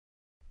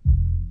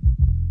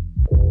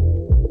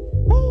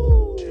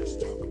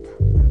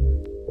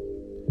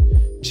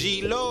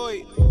G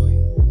Lloyd,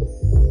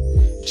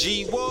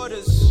 G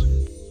Waters,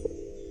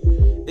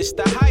 it's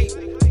the hype.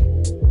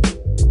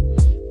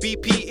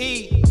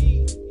 BPE,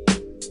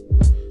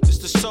 it's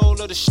the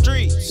soul of the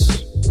streets.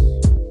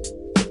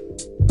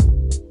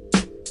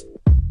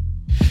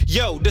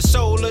 Yo, the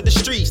soul of the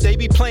streets, they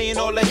be playing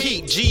all the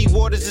heat. G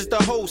Waters is the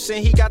host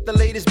and he got the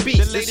latest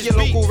beats. This your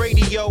local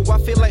radio, I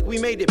feel like we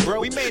made it,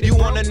 bro. You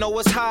wanna know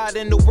what's hot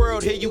in the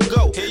world, here you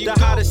go. The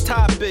hottest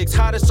topics,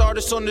 hottest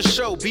artists on the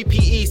show.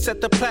 BPE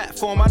set the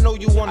platform, I know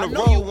you wanna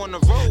roll.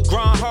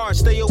 Grind hard,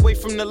 stay away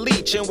from the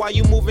leech. And while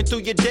you moving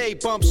through your day,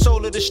 bump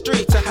soul of the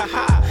streets.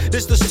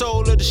 This the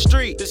soul of the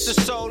street. This the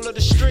soul of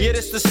the street. Yeah,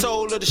 this the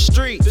soul of the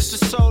street. This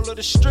the soul of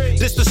the street.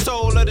 This the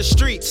soul of the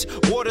streets.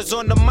 Waters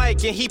on the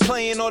mic and he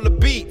playing all the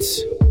beats.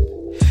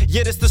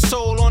 Yeah, this the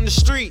soul on the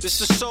street. This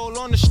the soul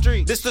on the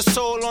street. This the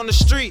soul on the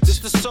street. This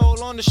the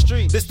soul on the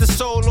street. This the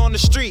soul on the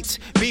streets.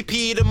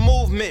 BP the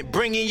movement,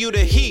 bringing you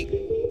the heat.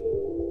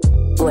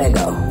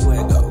 Fuego.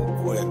 Fuego.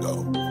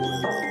 Fuego.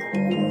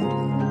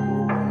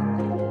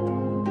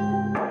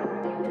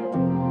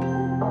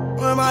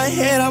 In my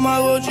head, I might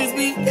well just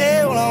be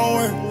dead when I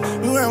work.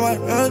 You heard my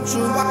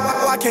truth.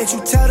 Why can't you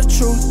tell the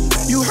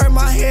truth? You hurt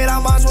my head, I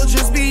might as well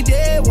just be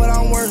dead when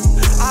I'm worth.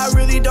 I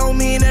really don't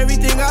mean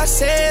everything I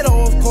said,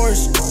 oh of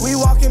course. We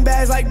walking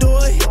bags like do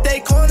it, hit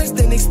they corners,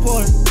 then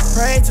explore.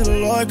 Pray to the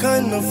Lord,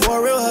 couldn't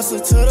afford real hustle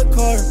to the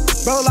core.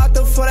 Bro locked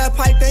up for that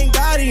pipe, thank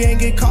God he ain't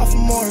get caught for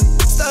more.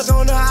 Stuck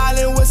on the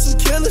island with some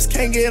killers,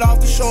 can't get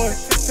off the shore.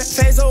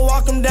 Fazo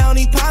walk him down,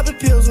 he poppin'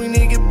 pills when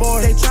he get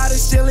bored. They try to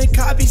steal and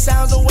copy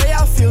sounds the way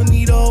I feel,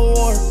 need a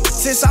award.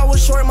 Since I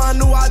was short, I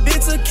knew I been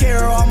took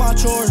care of all my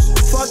chores.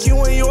 Fuck you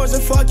and yours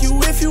and fuck you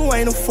if you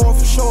ain't a four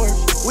for sure.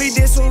 We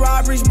did some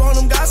robberies, bro,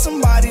 them got some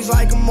bodies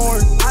like a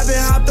morgue. I been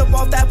hopped up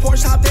off that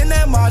Porsche, hopped in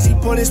that Mozzie,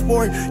 put in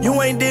sport.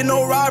 You ain't did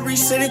no robbery,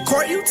 sit in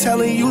court, you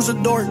tellin' you's a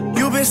dork.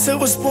 You been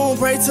silver spoon,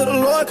 pray to the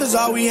Lord, cause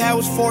all we had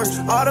was force.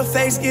 All the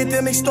fakes get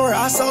them extort,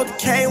 I sold the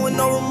cane with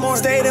no remorse.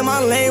 Stayed in my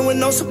lane with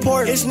no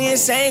support, it's me and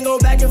Shane go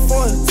back and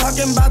forth.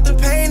 Talking about the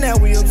pain that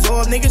we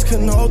absorb, niggas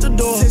couldn't hold the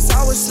door. Since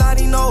I was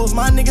snotty nose,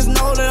 my niggas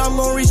know that I'm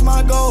gonna reach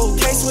my goal.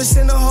 Can't switch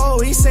in the hole,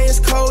 he say it's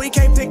cold, he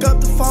can't pick up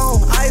the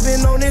phone. I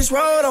been on this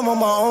road, I'm on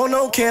my own,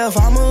 don't care if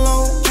I'm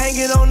alone. Can't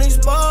get on this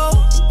boat,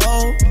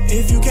 oh,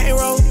 if you can't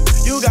roll,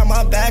 you got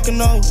my back or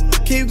no.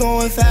 Keep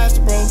going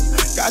faster, bro.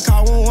 Got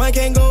caught when one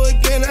can't go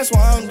again, that's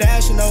why I'm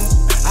dashing on.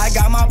 I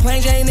got my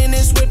plain Jane in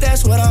this whip,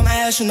 that's what I'm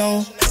ashing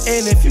on.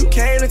 And if you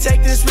came to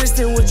take this risk,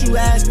 then what you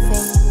asking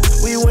for?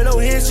 We went on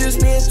hits,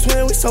 just me and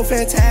Twin, we so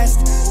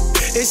fantastic.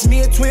 It's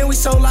me and Twin, we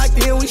so locked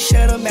in, we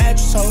share a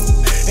mattress home.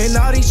 And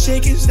all these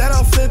chickens that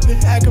I'm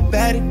flipping,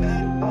 acrobatic.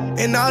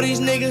 And all these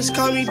niggas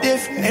call me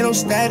different, ain't no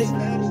static.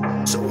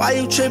 So why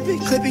you tripping,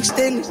 clip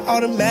extended,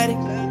 automatic.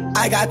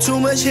 I got too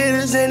much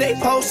hitters and they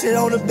posted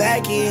on the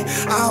back end.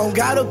 I don't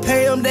gotta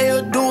pay them,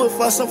 they'll do it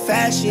for some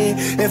fashion.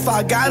 If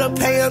I gotta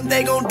pay them,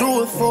 they gon'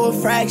 do it for a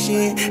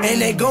fraction.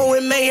 And they go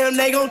and mayhem,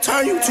 they gon'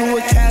 turn you to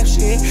a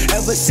caption.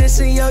 Ever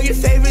since a young, your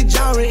favorite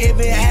genre, it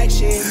been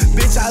action.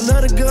 Bitch, I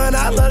love the gun,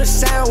 I love the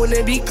sound when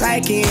it be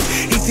clacking.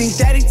 He think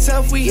that he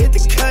tough, we hit the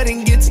cut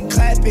and get to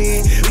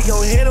clapping. We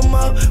gon' hit him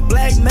up,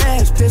 black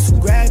mask, pistol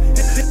grabbing.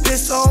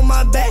 Pistol on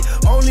my back,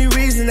 only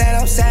reason that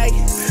I'm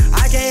sagging.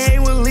 I can't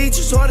hang with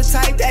leeches or the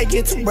type that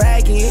get to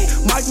bragging.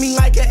 Mark me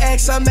like an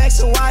X, I'm X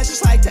and Y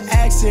just like the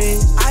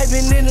accent. I've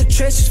been in the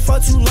trenches for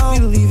too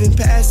long, leaving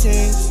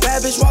passing.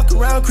 Bad bitch walk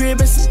around crib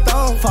and some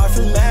thong, far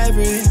from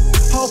average.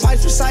 Whole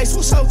pipes precise,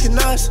 what's soaking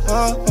us?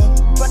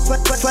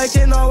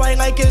 Flaking all white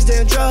like it's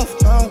dandruff.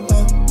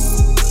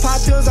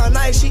 Pop pills all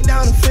night, she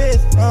down the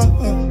fifth.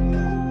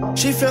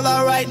 She feel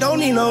alright, don't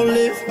need no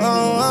lift.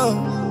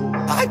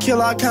 I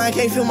kill all kind,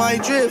 can't feel my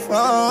drift.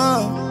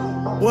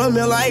 1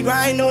 mil like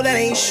grind, know that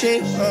ain't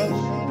shit.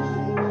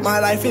 My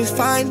life is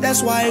fine,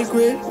 that's why I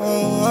grip.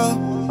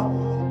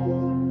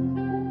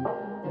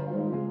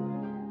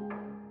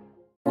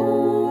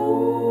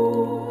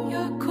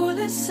 You're cool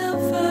as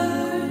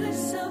silver.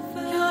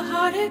 Your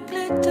heart it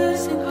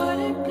glitters.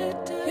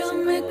 You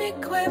make me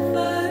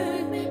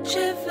quiver,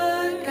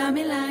 shiver. Got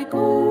me like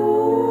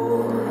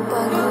ooh.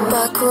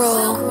 Back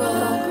row.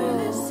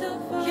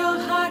 Your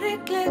heart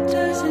it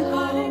glitters.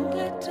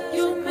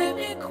 You make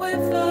me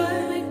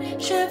quiver,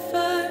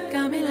 shiver.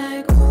 Got me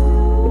like ooh.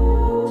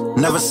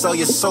 Never sell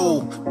your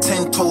soul,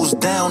 10 toes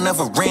down,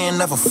 never ran,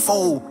 never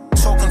fold.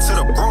 Talking to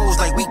the bros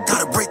like we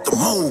gotta break the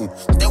mold.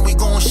 Then we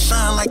gon'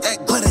 shine like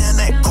that glitter and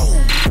that gold.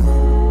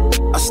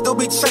 I still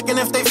be checking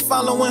if they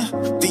following.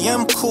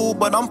 DM cool,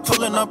 but I'm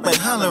pulling up and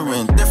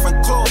hollering.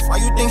 Different clothes, why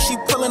you think she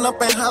pulling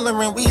up and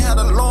hollering? We had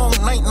a long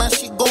night, now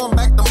she going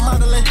back to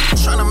modeling.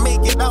 Tryna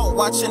make it out,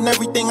 watching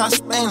everything I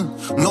spend.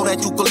 Know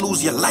that you could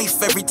lose your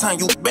life every time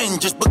you bend.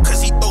 Just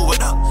because he throw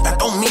it up, that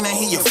don't mean that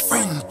he your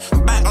friend.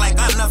 Back like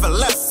I never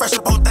left, fresh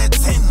about that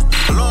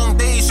 10. Long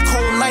days,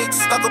 cold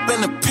nights, stuck up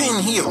in the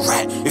pen. He a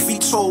rat, if he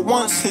told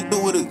once, he'd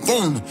do it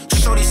again.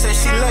 Shorty said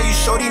she love you,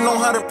 shorty know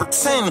how to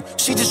pretend.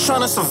 She just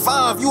tryna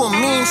survive, you a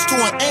means to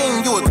an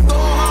end. You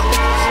adore her,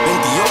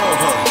 then Dior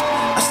her.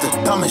 That's the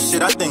dumbest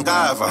shit I think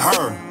I ever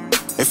heard.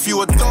 If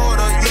you a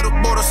daughter, you'd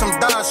have bought her some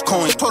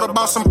Dogecoin. Taught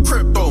about some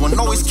crypto and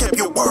always kept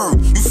your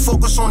word. You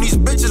focus on these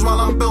bitches while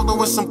I'm building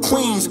with some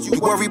queens. You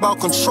worry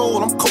about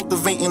control, I'm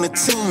cultivating a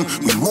team.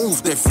 We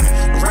move different,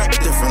 rap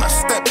different, I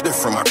step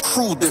different, my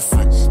crew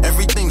different.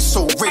 Everything's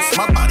so rich,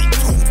 my body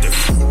too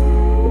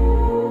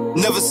different.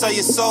 Never sell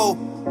your soul.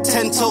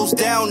 10 toes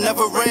down,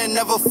 never ran,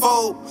 never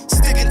fold.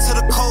 Sticking to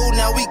the code,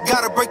 now we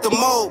gotta break the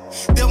mold.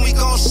 Then we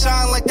gon'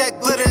 shine like that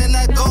glitter and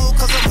that gold.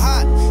 Cause I'm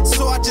hot,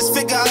 so I just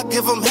figure I'll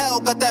give them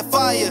hell. Got that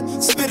fire,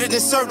 spit it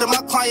and serve to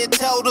my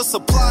clientele, the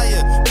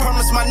supplier.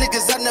 Promise my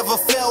niggas I never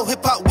fail.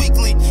 Hip Hop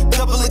Weekly,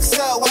 double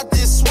XL, I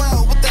did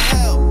swell, what the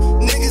hell?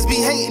 Niggas be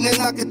hating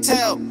and I could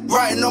tell.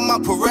 Riding on my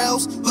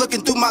Pirells,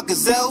 looking through my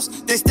gazelles.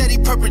 They steady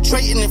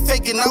perpetrating and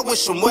faking, I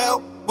wish them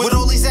well. With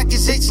all these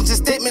accusations and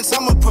statements,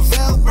 I'ma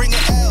prevail, bring an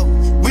L.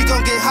 We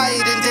gon' get higher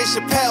than Dave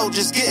Chappelle.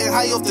 Just getting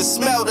high off the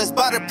smell, that's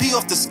by the P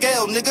off the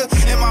scale, nigga.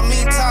 In my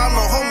meantime,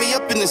 I'll hold me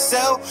up in the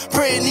cell.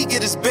 Praying he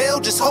get his bail,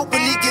 just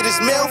hoping he get his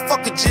mail.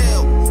 Fuck a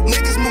jail.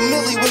 Niggas move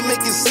milli with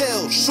making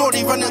sales.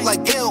 Shorty running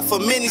like Gale for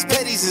minis,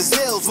 petties, and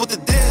sales. What the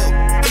deal?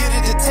 Get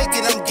it to take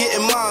it, I'm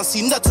getting mine.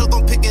 See, Nuts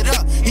gon' pick it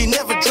up. He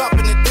never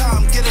dropping a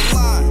dime, get a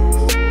line.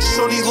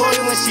 Shorty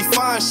loyal and she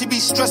fine. She be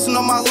stressing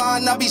on my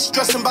line, I be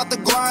stressing about the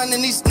grind.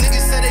 And these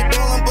niggas say they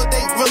ballin', but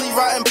they really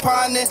riding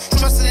pioneer.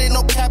 Trustin' ain't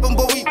no capping,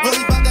 but we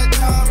really bout that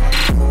time.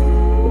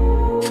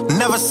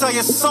 Never sell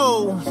your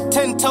soul.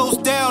 10 toes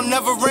down,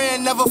 never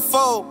ran, never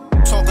fold.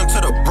 Talking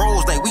to the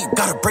bros like we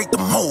gotta break the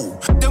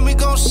mold. Then we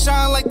gon'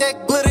 shine like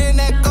that glitter and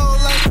that gold.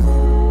 Like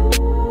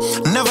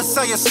never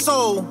sell your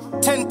soul.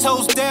 10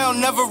 toes down,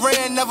 never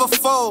ran, never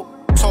fold.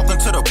 Talking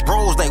to the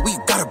bros like we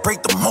gotta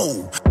break the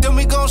mold. Then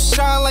we gon'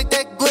 shine like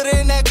that glitter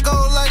and that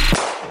gold. Like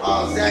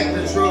oh, Zach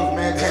the truth,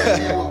 man. Tap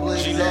in with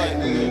Blitz Zach,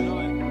 nigga.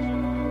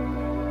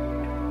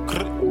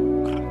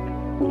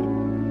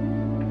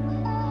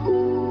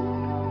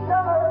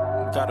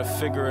 Gotta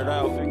figure it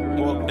out.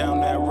 Walk down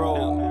that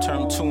road,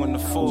 turn 2 into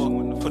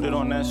 4, put it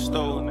on that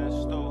stove.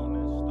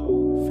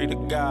 Free the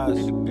guys,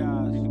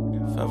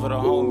 forever the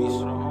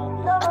homies.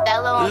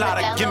 A lot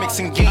of gimmicks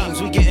and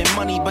games, we getting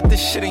money, but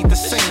this shit ain't the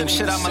same.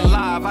 Shit, I'm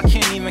alive, I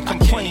can't even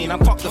complain. I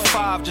parked the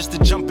 5 just to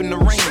jump in the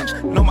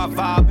range. Know my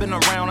vibe, been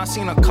around, I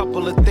seen a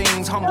couple of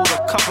things, humbled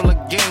a couple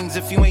of games.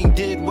 If you ain't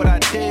did what I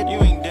did,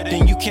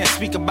 then you can't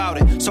speak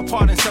about it. So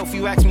pardon self,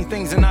 you ask me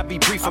things and I be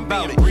brief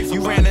about it.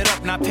 You ran it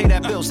up, not pay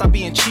that bill, stop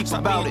being cheap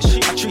about it.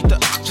 I treat the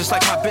just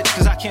like my bitch,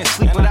 cause I can't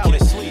sleep without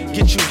it.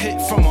 Get you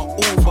hit from a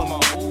Uber.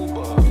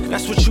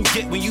 That's what you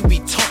get when you be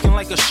talking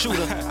like a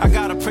shooter. I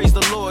gotta praise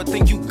the Lord,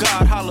 thank you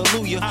God,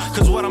 hallelujah.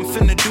 Cause what I'm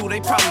finna do, they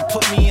probably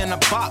put me in a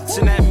box.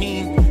 And that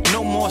mean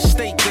no more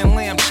steak and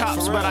lamb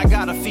chops. But I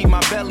gotta feed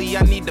my belly,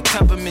 I need the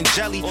peppermint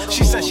jelly.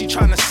 She said she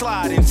tryna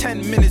slide, in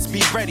 10 minutes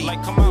be ready.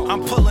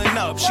 I'm pulling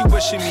up, she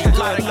wishing me good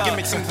luck.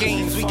 Gimmicks and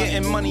games, we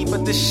getting money,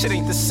 but this shit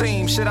ain't the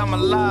same. Shit, I'm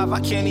alive, I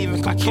can't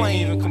even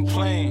complain.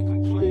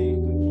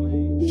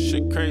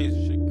 Shit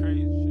crazy.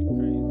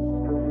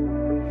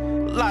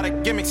 A lot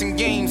of gimmicks and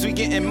games, we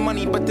getting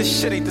money, but this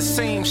shit ain't the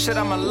same. Shit,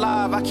 I'm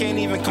alive, I can't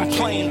even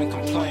complain.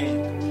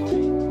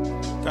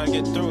 Gotta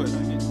get through it.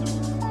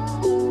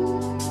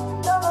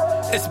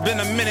 It's been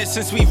a minute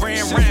since we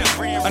ran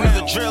round.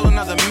 Another drill,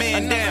 another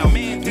man down.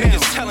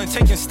 Niggas telling,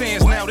 taking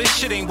stands now. This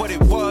shit ain't what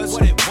it was.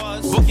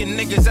 Booking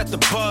niggas at the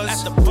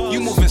buzz.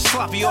 You moving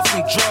sloppy off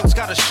some drugs.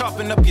 Gotta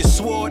sharpen up your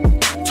sword.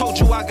 Told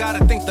you I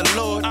gotta thank the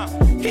Lord.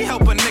 He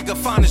help a nigga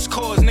find his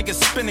cause. Niggas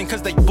spinning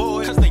cause they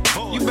bored.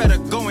 You better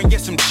go and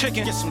get some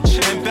chicken.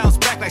 And bounce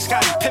back like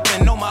Scottie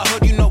Pippen. Know my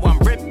hood, you know I'm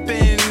ripping.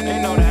 They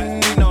know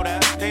that, they know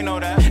that, they know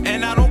that.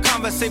 And I don't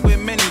conversate with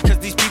many cause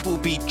these people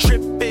be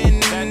tripping.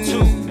 That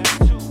too.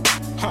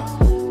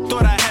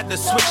 Thought I had to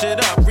switch it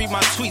up. Read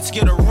my tweets,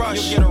 get a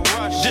rush.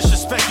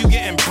 Disrespect, you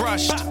getting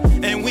brushed.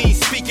 And we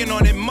ain't speaking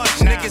on it much.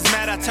 Niggas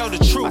mad, I tell the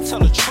truth.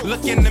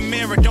 Look in the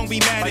mirror, don't be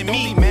mad at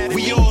me.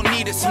 We all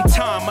needed some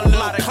time, a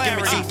lot of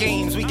clarity.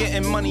 Games, we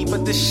getting money,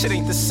 but this shit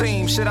ain't the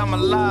same. Shit, I'm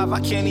alive, I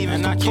can't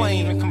even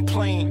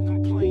complain.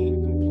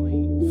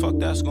 Fuck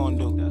that's gonna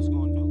do.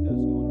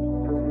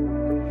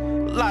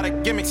 A lot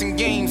of gimmicks and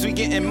games, we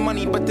getting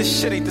money, but this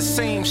shit ain't the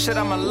same. Shit,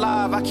 I'm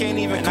alive, I can't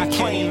even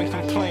complain.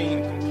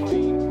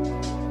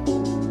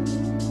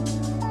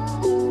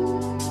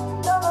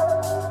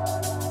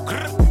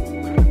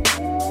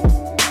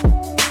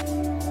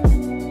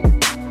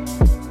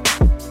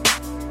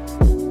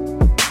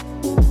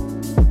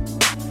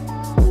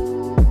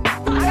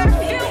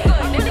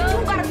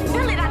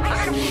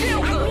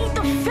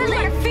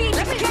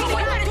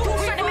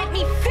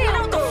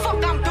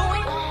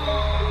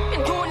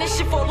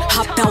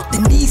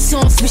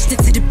 Switched it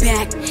to the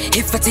back.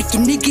 If I take a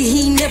nigga,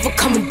 he ain't never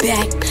coming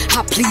back.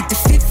 I plead the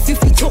fifth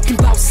if we talking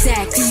about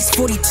sacks. These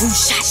 42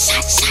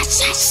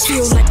 shots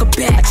feel like a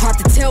bat. I tried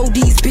to tell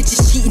these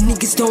bitches cheating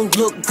niggas don't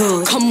look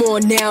good. Come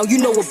on now, you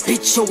know a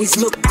bitch always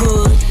look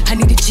good. I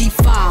need a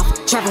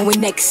G5, driving with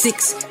next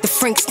 6. The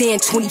Frank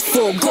stand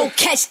 24, go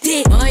catch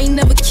that. I ain't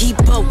never keep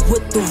up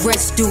with the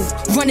rest do.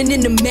 Running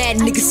in the mad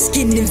niggas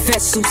skinning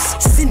vessels.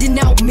 Sending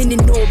out men in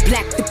all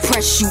black to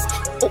press you.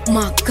 Oh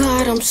my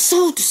God, I'm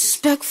so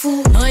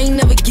disrespectful. I ain't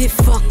never get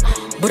fucked,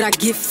 but I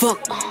get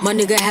fucked. My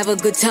nigga have a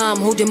good time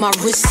holding my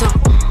wrist up.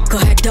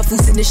 Could have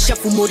duffels in the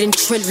shuffle more than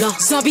Triller.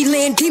 Zombie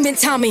land, demon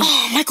Tommy.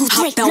 Michael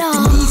Drake, hopped out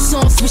the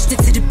Nissan, switched it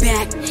to the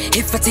back.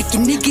 If I take a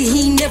nigga,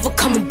 he ain't never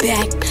coming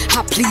back.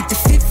 I plead the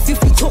fifth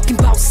if we talking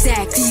about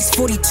sacks. These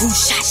 42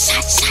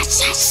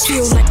 shots,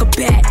 feel like a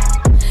bat.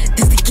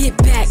 This to get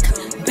back,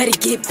 better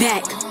get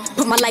back.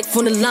 Put my life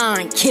on the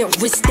line, can't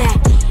risk that.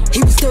 He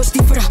was thirsty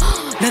for the,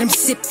 let him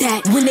sip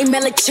that. When they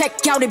mail a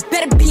check out, it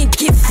better be a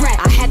gift wrap.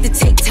 I had to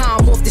take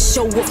time off to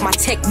show off my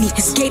technique.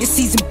 It's gator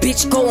season,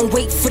 bitch, go and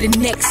wait for the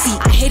next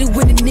seat. I hate it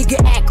when a nigga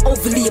act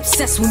overly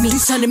obsessed with me. You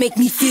trying to make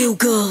me feel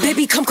good.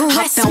 Baby, come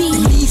caress me. Hopped out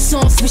the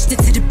Nissan, switched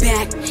it to the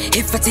back.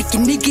 If I take a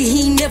nigga,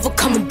 he ain't never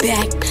coming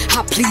back.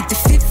 I plead the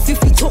fifth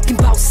if we talking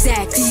about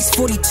sacks. These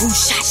 42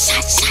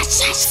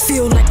 shots,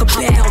 feel like a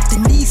bat. Hopped out the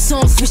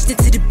Nissan, switched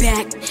it to the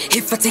back.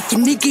 If I take a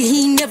nigga,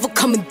 he ain't never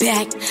coming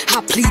back.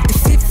 I plead the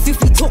fifth if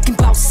we talking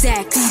about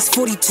sacks. These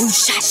 42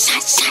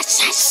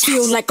 shots,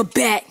 feel like a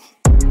bat.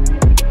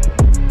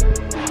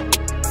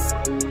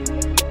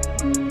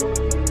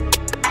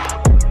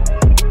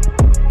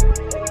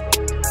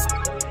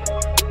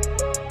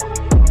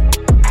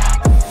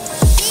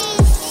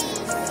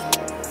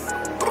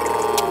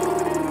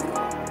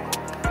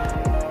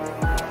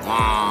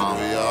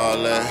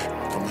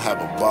 Come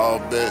have a ball,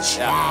 bitch.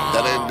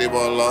 That ain't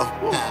Debo Low.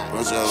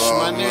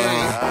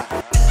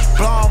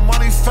 Blowin'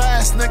 money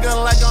fast, nigga,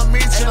 like I'm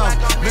meeting them.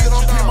 Nigga,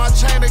 don't pee my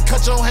chain, they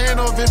cut your hand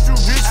off if you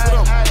reach for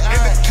them.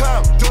 In the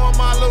club, doing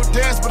my little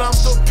dance, but I'm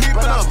still peeping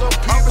them.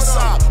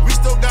 Upside, we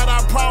still got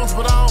our problems,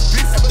 but I don't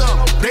beef with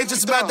them. They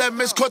just mad that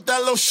bitch caught that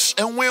little shh,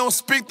 and we don't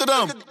speak to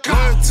them.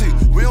 Loyalty,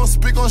 we don't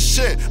speak on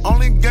shit,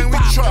 only gang we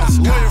trust.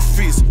 Lawyer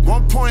fees,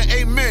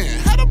 1.8 million,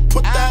 had to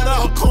put that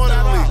up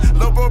accordingly.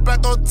 Lil' bro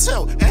back on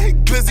tilt, and he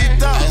glizzy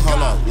down. Hey,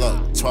 hold up,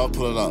 look, 12,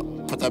 pull it up.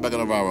 Put that back in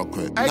the bar real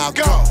quick. Now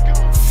go.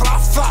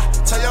 Fly.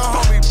 Tell your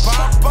homie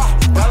bye.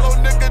 That little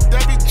nigga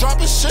that be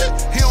dropping shit,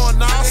 he on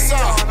 9-5,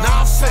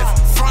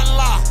 9-5, front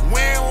line, we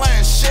ain't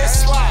land, shit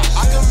slide.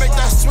 I can make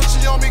that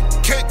switchy on me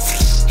kick,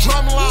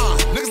 drum line.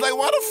 Niggas like,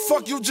 why the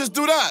fuck you just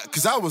do that?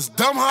 Cause I was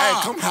dumb high.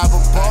 Hey, come have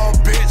a ball,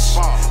 bitch.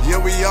 Yeah,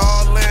 we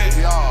all lit.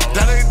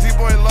 That ain't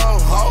D-Boy Low,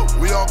 ho.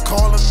 We all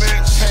call him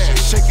Mitch. Hey,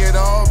 shake it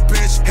all,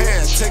 bitch.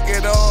 Hey, take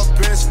it all,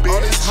 bitch.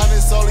 All these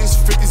hundreds, all these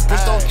 50s,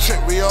 bitch, don't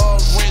trick. We all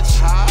rich.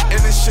 And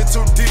this shit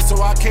too deep,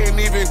 so I can't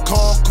even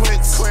call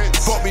quits.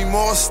 Bought me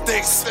more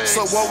sticks.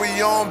 So what we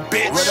on,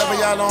 bitch? Whatever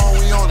y'all on,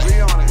 we on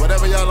it.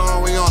 Whatever y'all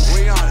on, we on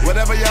it.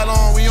 Whatever y'all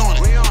on, we on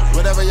it.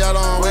 Whatever y'all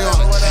on, we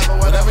on it.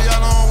 Whatever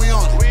y'all on, we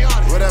on it.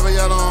 Whatever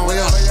y'all on, we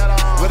on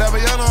it. Whatever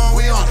y'all on,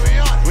 we on it.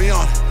 We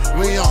on it.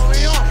 We on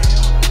it.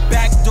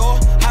 Back door,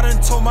 I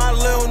done told my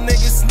little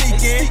nigga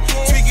sneak in.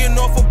 Tweaking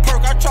off a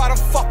perk, I try to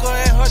fuck her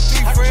and her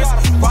 3 friends.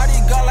 Body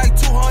got like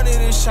 200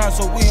 and shine,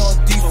 so we on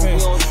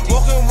defense.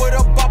 Walking with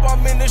a bop,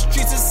 I'm in the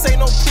streets, this ain't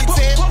no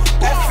pretend.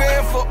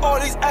 FN for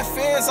all these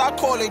FNs, I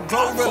call it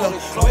Glorilla.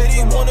 Where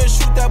he wanna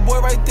shoot that boy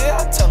right there,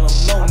 I tell him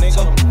no,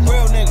 nigga.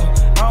 Real nigga,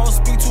 I don't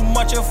speak too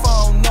much if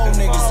I don't know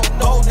niggas.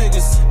 Gold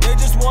niggas, they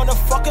just wanna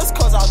fuck us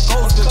cause I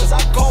go niggas.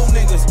 I go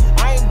niggas,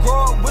 I ain't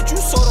grow up with you,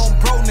 so don't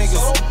bro niggas.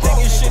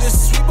 Thinking shit is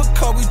sweet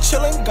because we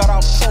chillin', got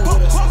our pole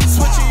with us.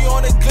 Switchy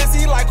on the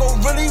glizzy like, oh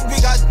really, we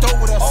got dough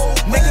with us.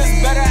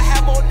 Niggas better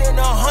have more than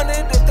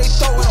 100 if they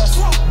throw it us.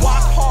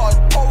 Walk hard,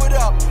 pull it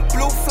up,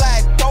 blue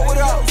flag, throw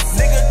it up.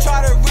 Nigga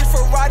try to reach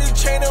for Roddy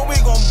chain and we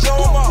gon' blow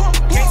him up.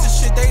 Gangsta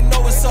shit, they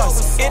know it's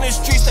us. In the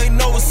streets, they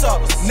know it's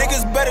up.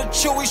 Niggas better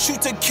chill, we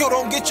shoot to kill,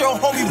 don't get your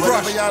homie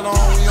brushed. Whatever y'all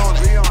on, we on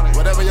it.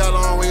 Whatever y'all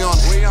on, we on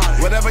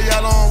it. Whatever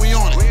y'all on, we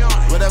on it.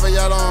 Whatever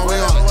y'all on, we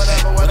on it.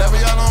 Whatever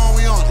y'all on,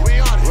 we on it.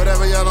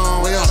 Whatever y'all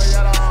on, we on it.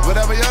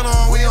 Whatever y'all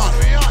on, we on it.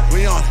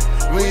 We on it.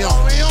 We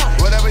on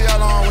it. Whatever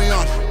y'all on, we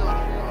on it.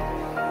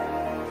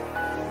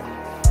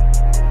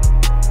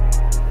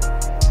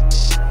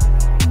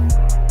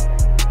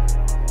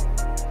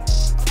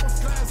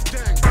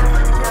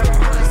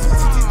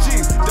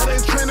 That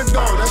ain't train to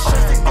go. That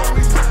shit ain't going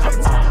to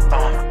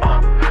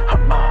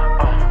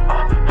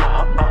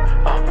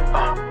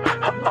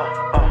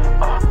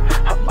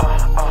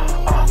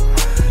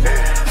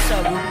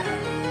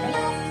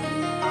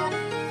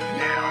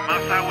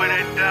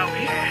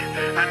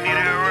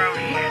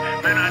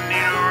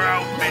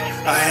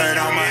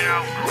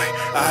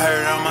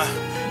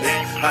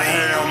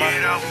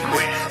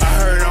I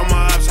heard on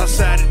my ops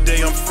outside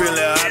today, I'm feeling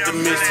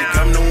optimistic.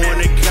 I'm the one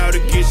that called to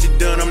get shit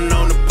done, I'm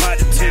known to pot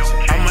attention.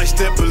 I might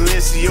step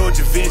Balenci or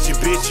Da Vinci,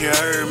 bitch, you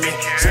heard me.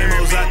 Same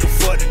old I can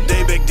fuck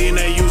today, back then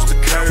they used to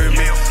curb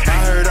me. I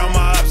heard on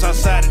my ops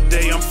outside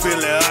today, I'm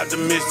feeling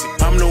optimistic.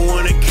 I'm the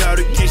one that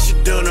called to get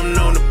shit done, I'm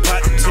known to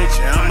pot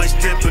attention. I might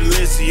step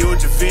Balenci or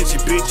Da Vinci,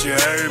 bitch, you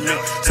heard me.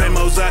 Same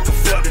old I can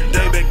fuck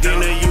today, back then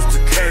they used to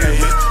curb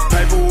me.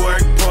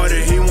 Paperwork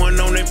party, he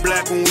wasn't on that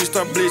black when we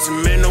start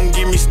blitzing. Man, don't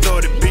get me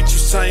started, bitch, you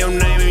sign your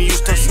name and you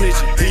start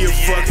snitching. He a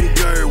fucking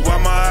girl, why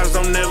my eyes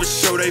don't never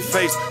show they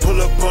face.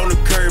 Pull up on the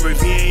curb, if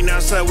he ain't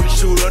outside, we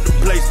shoot up the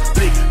place.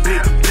 Blick,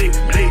 blick, blick,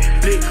 blick,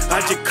 blick, I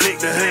just click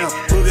the ham.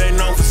 Boog ain't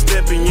known for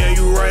stepping, yeah,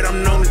 you right,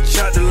 I'm known to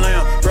chop the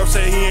lamb. Bro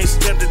said he ain't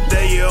stepped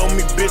today, you owe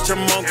me, bitch,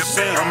 I'm Uncle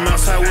Sam. I'm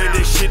outside with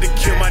this shit to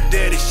kill my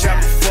daddy, shot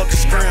me fucking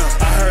scram.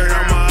 I heard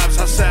all my ops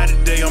outside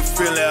today, I'm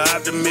feeling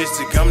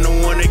optimistic. I'm the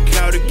one that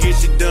called to get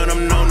shit done,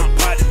 I'm known to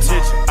pot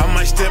attention. I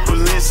might step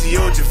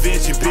Balenciaga, Da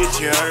Vinci, bitch,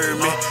 you heard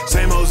me.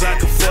 Same hoes I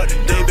could fuck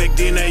today, back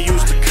then they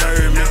used to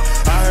curb me.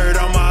 I heard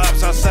all my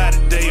ops outside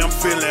today, I'm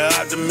feeling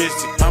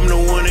optimistic. I'm the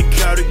one that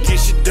called to get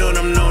shit done,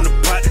 I'm known to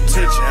pot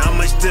attention. I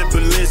might step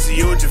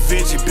Balenciaga, Da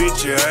Vinci,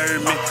 bitch, you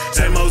heard me.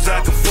 Same hoes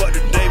I could fuck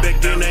today,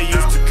 back then they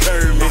used to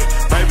curb me.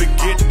 Baby,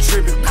 get the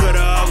trippin', cut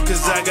her off,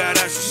 cause I got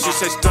extra shit.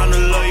 Say, stun to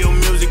love your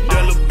music,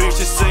 that little bitch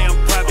just say I'm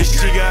private.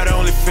 She got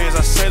OnlyFans,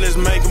 I say let's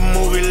make a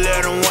movie,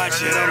 let them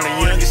watch it. I'm the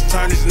youngest,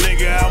 turn this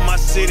nigga out my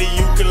city,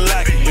 you can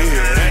like it.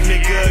 Yeah, that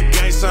nigga a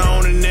gangster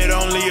on the net,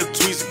 only a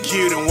tweets are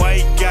cute. And why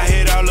he got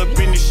hit all up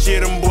in the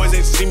shit, them boys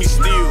ain't see me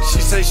steal.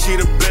 She say she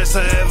the best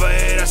I ever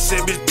had, I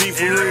said bitch be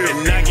for real.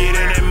 And I get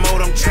in that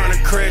mode, I'm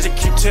tryna crash, they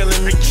keep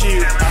telling me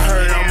chill. I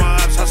heard all my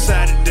ops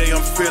outside today,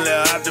 I'm feeling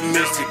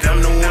optimistic.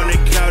 I'm the one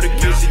that called to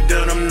get shit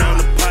done, I'm known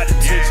to pot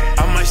attention.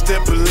 I might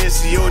step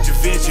Balenciaga, Da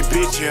Vinci,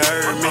 bitch, you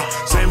heard me.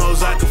 Same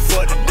hoes I could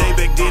fuck today,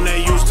 back then they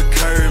used to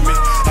curb me.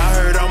 I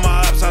heard all my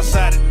ops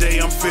outside today,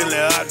 I'm feeling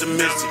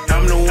optimistic.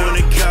 I'm the one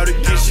that called to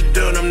get shit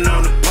done, I'm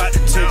known to pot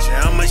attention.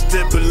 I might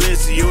step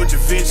Balenciaga, Da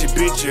Vinci,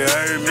 bitch, you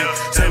heard me.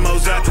 Same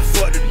hoes I could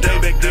fuck today,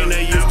 back then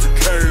they used to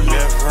curb me.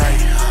 Left, right,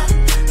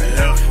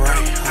 left,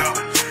 right,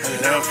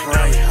 left,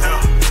 right,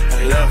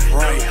 left,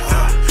 right,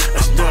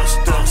 stop,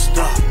 stop,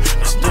 stop,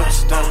 stop,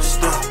 stop, stop,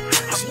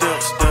 stop,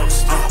 stop,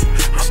 stop,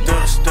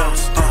 stop, stop,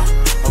 stop,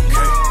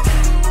 okay.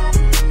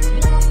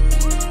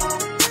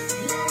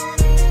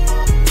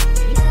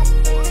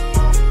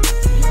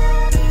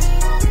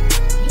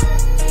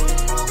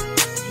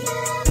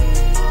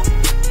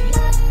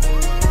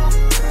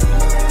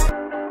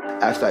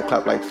 Ass that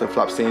clap like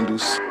flip-flop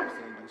sandals.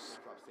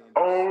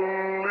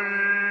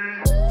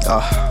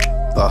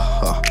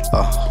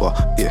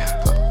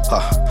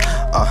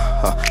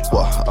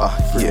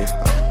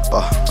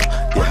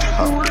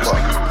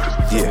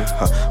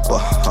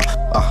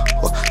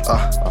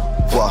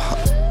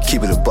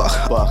 Keep it a buck.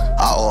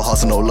 I all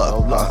hustle, no luck.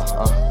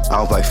 I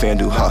don't play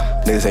FanDuel,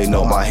 Niggas ain't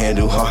know my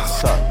handle,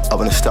 Up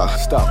in the stock.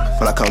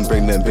 When I come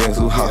bring them bands,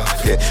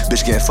 Yeah,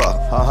 bitch getting fucked.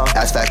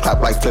 Ass fat clap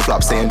like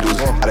flip-flop sandals.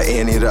 Gotta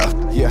end it up.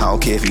 I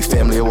don't care if you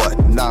family or what.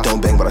 Don't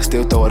bang, but I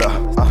still throw it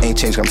up. Ain't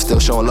changed, I'm still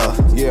showing love.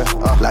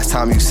 Last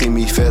time you see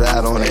me fit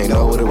out on, ain't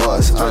know what it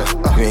was.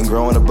 You ain't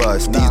growing a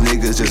buzz. These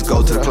niggas just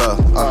go to the club.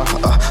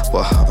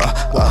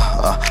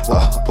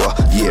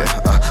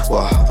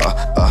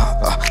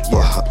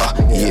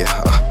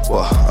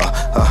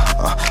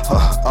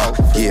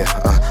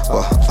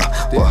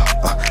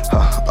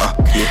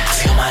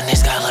 Feel my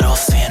niggas got a little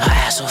fan. Her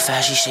ass so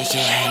fast, she shaking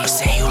hand.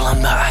 Saying you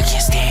lumber, I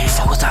can't stand.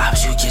 Fuck with the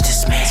ops, you get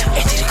dismantled.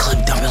 Empty the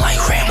clip, dumping like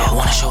Rambo.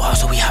 Wanna show off,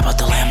 so we hop out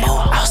the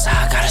Lambo. Outside,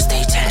 I gotta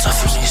stay tense. So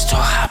few niggas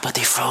talk hot, but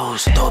they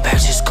froze. Throw it back,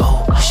 just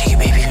go. Shake it,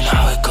 baby, you know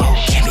how it go.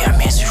 Can't be our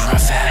man, so you run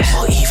fast.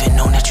 Or even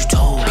know that you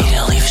told. Beat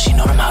it, leave it, she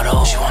know the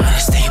motto. She want me to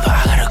stay, but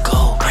I gotta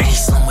go. Pretty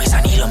slim waist,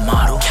 I need a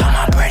model. Count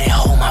my bread and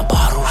hold my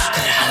bottles.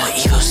 I'm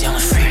with Eagles, I'm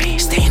free.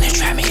 Stay in the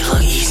trap, make it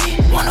look easy.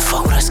 Wanna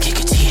fuck with us, kick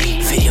a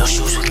TD. Video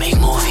shoots, we make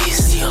movies.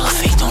 Steal a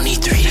fake, don't need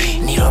 3D.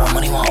 Need all the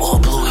money, want all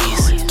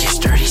blueies. Get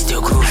sturdy,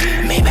 still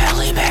groovy. Maybach,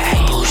 lay back,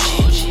 act bullshit.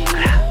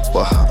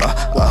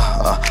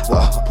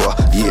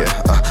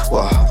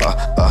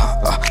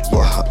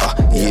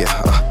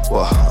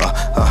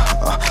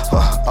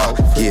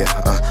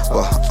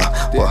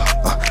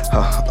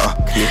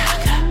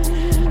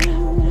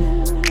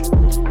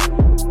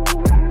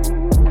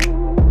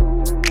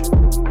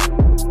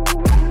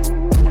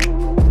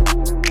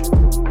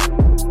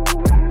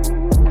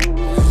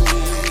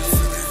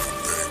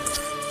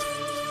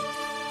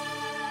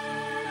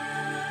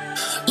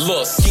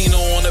 Look, Skino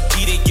on the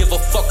beat, they give a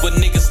fuck what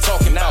niggas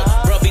talking about.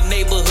 Brother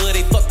neighborhood,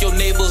 they fuck your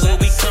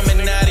neighborhood. We coming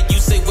out and you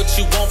say what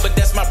you want, but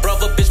that's my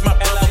brother, bitch, my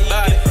brother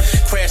about it.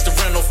 Crash the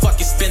rental,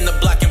 fucking spin the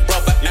block and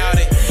brother out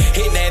it.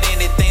 Hitting at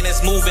anything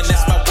that's moving,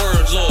 that's my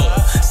word,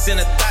 love.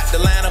 Send a thought to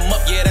line them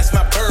up, yeah, that's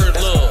my bird,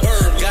 love.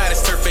 God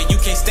is perfect, you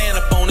can't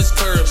stand up on this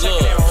curb,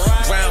 love.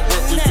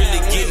 Groundwork, we really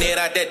getting it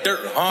out that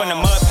dirt. From the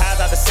mud piles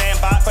out the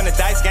sandbox, from the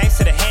dice games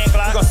to the hand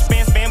glock. We gon'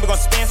 spin, we gon'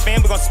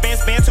 spin, we gon'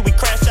 spin till we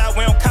crash out.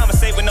 We don't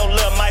conversate with no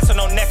little mice or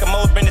no neck of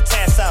modes, bring the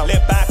tass out.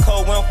 Live by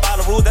code, we don't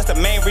follow rules, that's the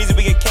main reason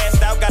we get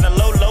cashed out. Got a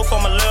low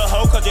from a little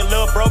hoe, cause your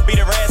little bro beat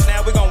her ass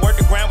now. We gon' work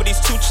the ground with these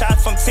 2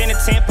 chops from 10 to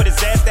 10, put his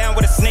ass down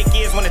where the snake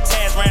is when the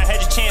Taz round.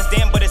 Had your chance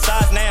then, but it's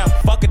ours now.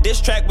 Fuck a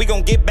diss track, we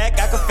gon' get back.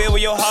 I can feel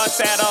where your heart's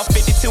at. Off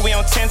 52, we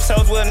on 10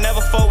 toes, we'll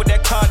never fold with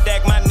that card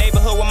deck. My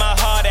neighborhood with my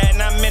heart at,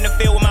 and I'm in the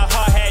field with my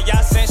heart hat.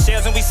 Y'all send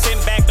shells and we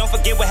sitting back. Don't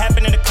forget what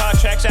happened in the car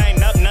tracks. Y'all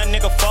ain't up, none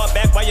nigga fall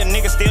back. While your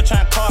niggas still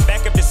trying to call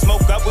back. If the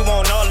smoke up, we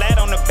want all that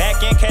on the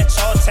back end. Catch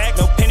all tack,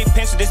 no penny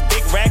pinch to this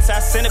big racks. I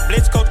send a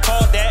blitz, coach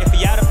call that. If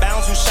he out of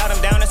bounds, who shot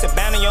him down? That's a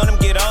bounty on him,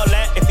 get all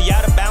that. If he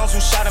out of bounds, who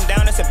shot him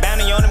down? That's a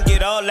bounty on him,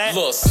 get all that.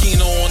 Look,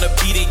 Skino on the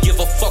beat, they give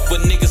a fuck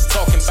what niggas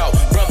talking about.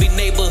 Brother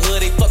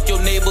neighborhood, they fuck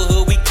your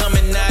neighborhood. We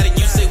coming out and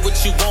you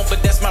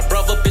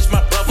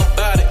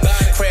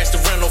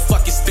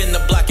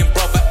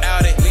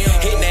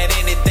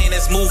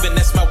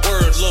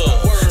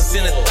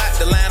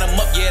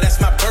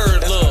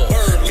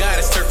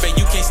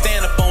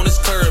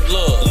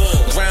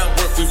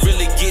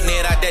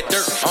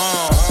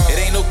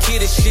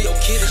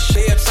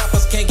Player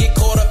choppers can't get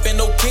caught up in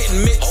no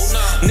getting mitts.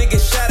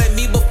 Niggas shot at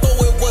me before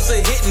it was a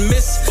hit and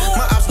miss.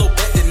 My ops no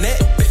bet than that.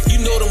 You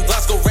know them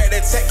blocks go rat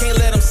that tech, can't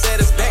let them set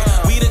us back.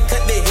 We done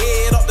cut their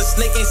head off, the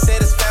snake ain't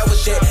satisfied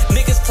with that.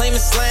 Niggas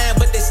claiming slime,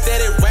 but they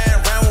steady riding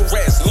round with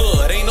rats.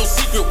 Look, it ain't no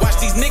secret. Watch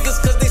these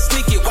niggas cause they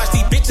sneak it. Watch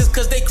these bitches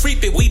cause they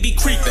creep it. We be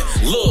creeping.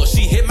 Look,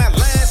 she hit my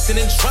line,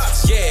 sending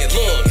drops. Yeah,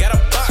 look, got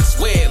a box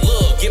where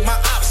look, get my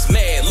ops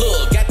mad.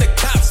 Look, got the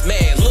cops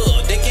mad.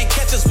 Look, they can't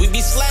catch us. We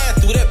be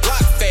sliding through that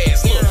block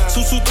fast. Look,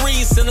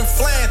 223, send them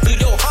flying through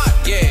your heart.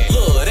 Yeah,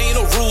 look, it ain't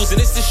no rules, and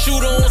it's the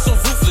shooter on some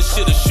ruthless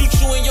shit. To shoot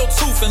you in your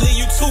tooth and leave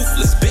you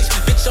toothless, bitch.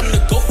 Bitch, I'm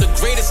the GOAT, the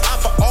greatest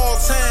op of all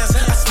times.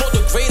 I smoke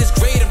the greatest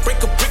grade and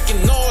break a brick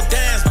in all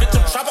dimes. Bitch,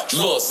 I'm chopper.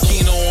 Look,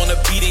 Kino on the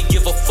beat, they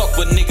give a fuck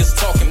what niggas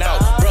talking about.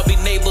 Brother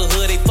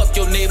neighborhood, they fuck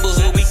your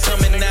neighborhood. We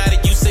coming out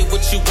it. You say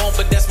what you want,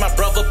 but that's my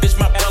brother, bitch,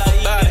 my brother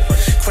about it.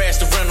 Crash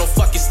the rental,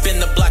 fuck it, spin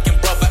the block and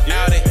brother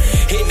out it.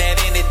 Hitting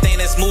at anything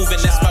that's moving,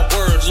 that's my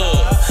word,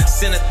 love.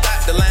 Send a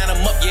thought to line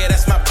them up, yeah,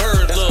 that's my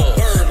bird, love.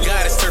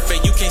 God is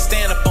turfing, you can't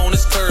stand up on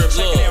this curb,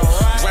 love.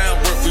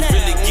 Groundwork, we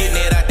really getting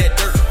it out that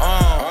dirt,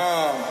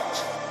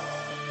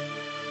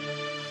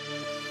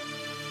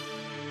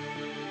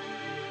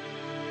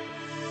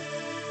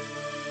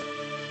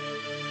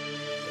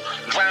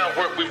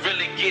 Groundwork, we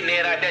really getting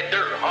it out that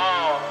dirt,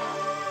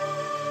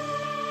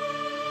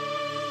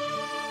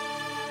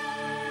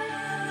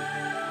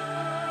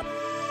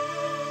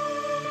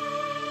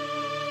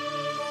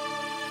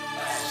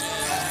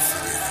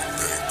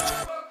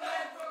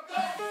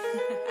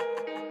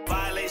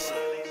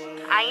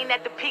 I ain't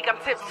at the peak, I'm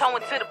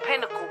tiptoeing to the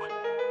pinnacle.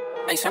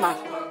 Hey, Shema.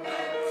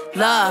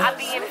 Love,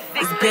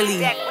 it's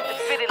Billy.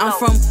 I'm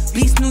from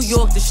Beast, New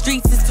York, the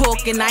streets is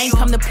talking. I ain't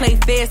come to play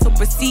fair, so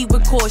proceed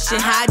with caution.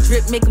 High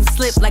drip, make them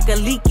slip like a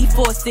leaky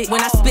faucet.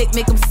 When I spit,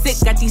 make them sick,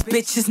 got these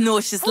bitches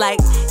nauseous. Like,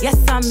 yes,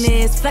 I'm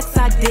Miz, flex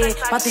I did.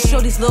 About to show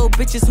these little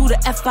bitches who the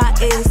F.I.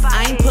 is.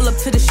 I ain't pull up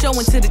to the show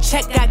until the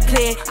check got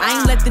cleared. I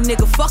ain't let the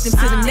nigga fuck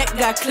until the neck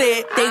got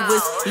cleared. They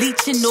was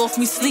leeching off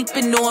me,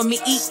 sleeping on me,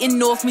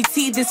 eating off me,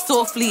 teething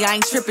softly. I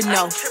ain't tripping,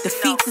 no. The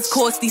feet is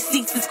costly,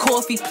 seats is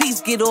coffee.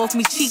 Please get off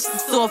me, cheeks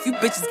is soft. You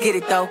bitches get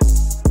it, though.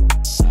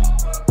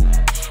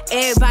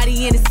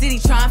 Everybody in the city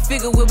tryna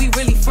figure where we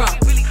really from.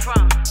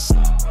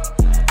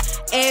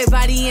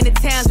 Everybody in the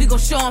towns, we gon'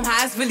 show them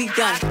how it's really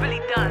done.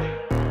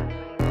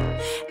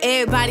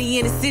 Everybody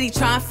in the city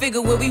tryna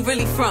figure where we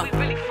really from.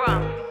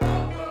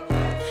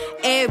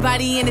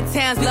 Everybody in the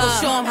towns, we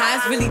gon' show them how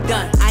it's really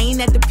done. I ain't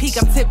at the peak,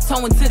 I'm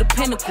tiptoeing to the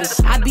pinnacle.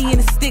 I be in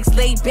the sticks,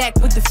 laid back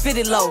with the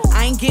fitted low.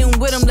 I ain't getting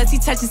with him unless he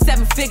touching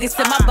 7 figures.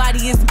 Said my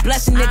body is a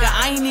blessing, nigga,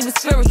 I ain't even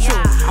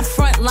spiritual. I'm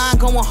front line,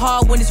 going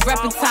hard when it's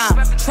reppin' time.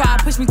 Try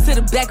to push me to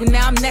the back, and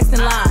now I'm next in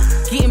line.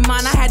 Getting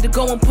mine, I had to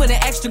go and put an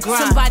extra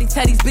grind. Somebody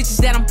tell these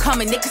bitches that I'm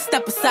coming, they can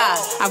step aside.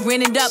 I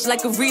ran it up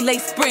like a relay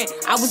sprint.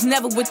 I was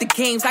never with the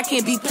games, I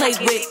can't be played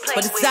with.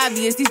 But it's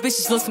obvious, these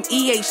bitches on some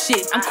EA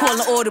shit. I'm calling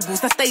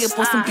audibles, I stay up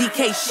on some BK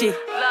shit.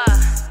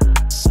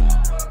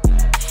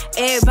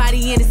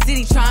 Everybody in the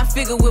city tryna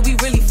figure where we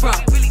really from.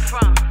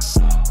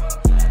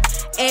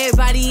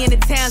 Everybody in the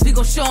towns, we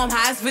gon' show them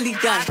how it's really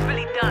done.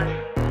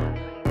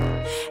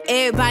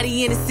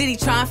 Everybody in the city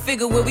tryna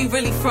figure where we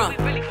really from.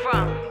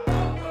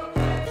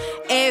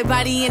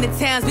 Everybody in the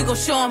towns, we gon'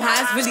 show them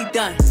how it's really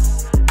done.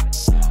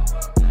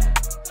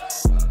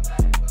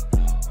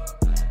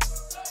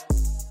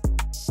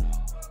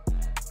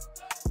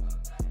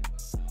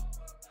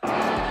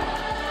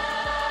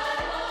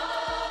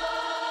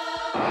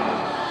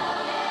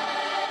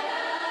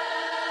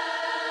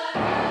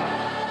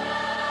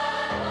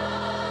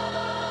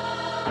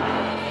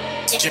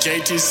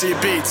 JTC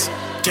Beats,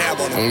 Gab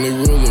on only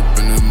roll up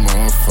in that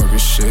motherfucking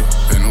shit,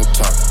 ain't no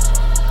talking.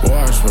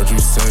 Watch what you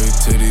say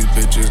to these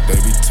bitches, they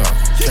be talking.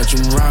 Catch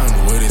them riding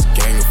with his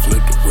gang and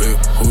flip the whip,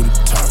 who the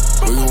top?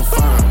 We gon'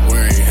 find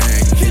where he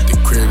hang, hit the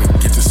crib and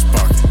get the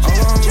spark.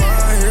 All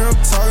online, here I'm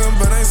talking,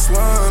 but ain't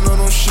sliding on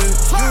no shit.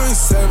 You ain't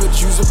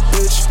savage, you's a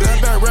bitch. That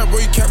bad rap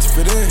boy, you can't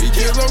fit in. He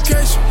get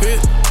location,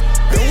 bitch.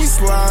 And we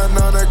sliding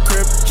on that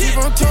crib, keep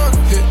on talking,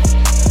 hit.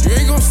 You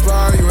ain't gon'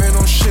 slide, you ain't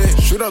on shit.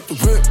 Shoot up the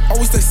whip,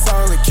 always stay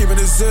silent, keeping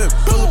it zip.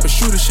 Pull up and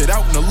shoot the shit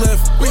out in the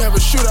lift. We have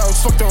a shootout,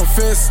 fucked on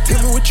fence. Tell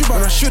me what you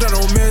bout, I shoot, I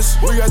don't miss.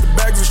 We got the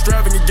bags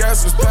extravagant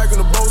gas, and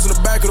stacking the bows in the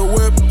back of the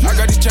whip. I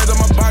got these chains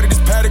on my body, this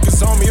paddock is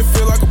on me, it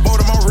feel like a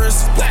boat on my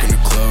wrist. Walk in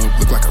the club,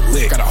 look like a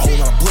lick. Got a whole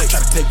lot of blick,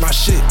 try to take my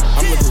shit.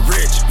 I'm living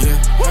rich, yeah.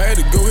 I had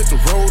to go hit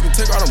the road and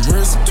take all them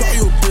risks. Tell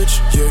you a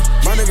bitch, yeah.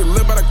 My nigga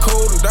live by the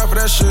code and die for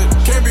that shit.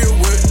 Can't be a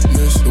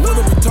witness. The one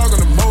that be talking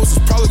the most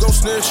is probably gon'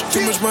 snitch.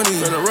 Too much money,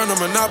 better run a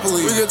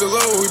monopoly. We get the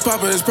low, we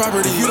poppin' his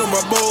property. You don't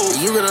buy bold,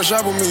 you gotta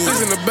shop with me.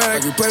 Six in the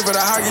bag, we play for the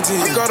hockey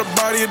team. I got a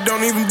body, it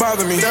don't even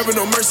bother me. Never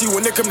no mercy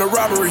when it come to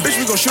robbery. Bitch,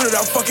 we gon' shoot it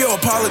out, fuck your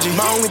apology.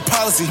 My only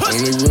policy.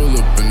 Only roll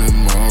up in that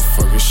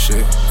motherfucking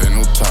shit, ain't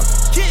no talking.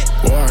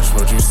 Watch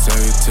what you say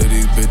to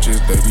these bitches,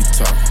 they be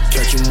talking.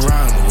 Catch him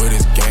riding with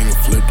his gang and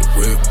flip the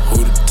whip,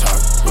 who the top?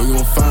 We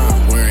gon'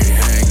 find where he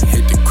hang,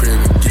 hit the crib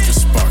and get your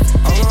spark.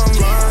 All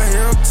online,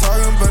 here I'm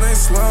talking, but ain't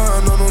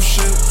sliding on no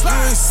shit. You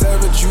ain't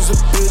savage, you's a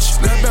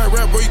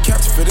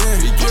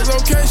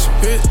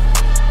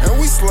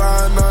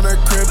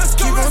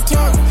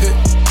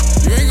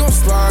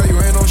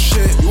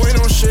shit. You ain't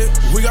on shit.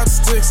 We got the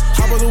sticks.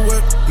 Hop on the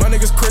whip. My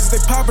niggas crazy,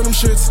 they poppin' them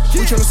shits.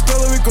 We tryna steal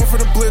it, we go for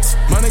the blitz.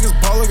 My niggas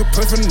ball like a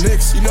play for the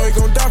Knicks. You know he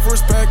gon' die for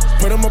respect.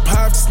 Put him up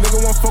high if this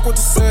nigga won't fuck with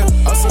the set.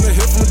 I send a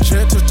hit from a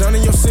jet, touch down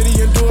in your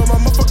city and do it my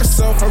motherfucking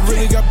self. I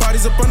really got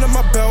bodies up under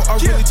my belt. I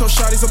really told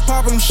shotties I'm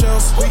popping them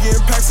shells. We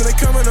getting packs and they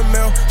come in the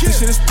mail.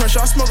 This shit is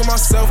pressure, I smoke it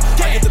myself.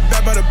 I get the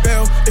bat by the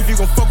bell. If you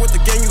gon' fuck with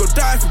the gang, you gon'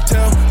 die if you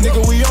tell. Nigga,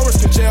 we all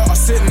risk in jail. I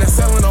sit in that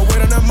cell and I wait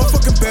on that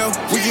motherfucking bell.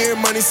 We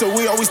getting money, so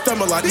we always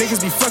stumble a lot.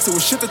 Niggas be flexing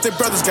with shit that their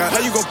brothers got. How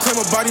you gon' claim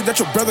a body that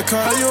your brother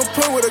caught? How you gon'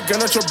 play with a gun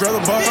that your brother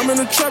bought? I'm in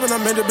the trap and I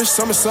made that bitch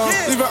somersault.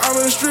 Leave her out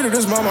in the street of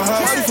this mama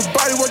house. Body for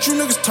body, what you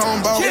niggas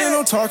talking about? Ain't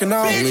no talking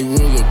now. Only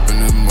rule up in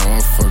that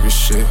motherfucking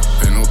shit,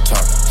 ain't no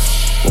talking.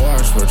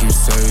 Watch what you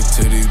say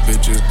to these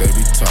bitches, they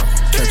be talking.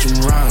 Catch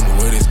him riding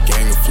with his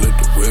gang and flip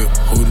the whip,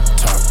 who the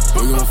top?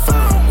 We gon'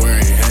 find where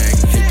he hang,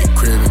 hit the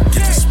crib and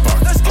get the spot.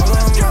 All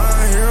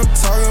online, here I'm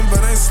talking, but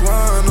ain't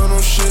sliding on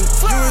no shit.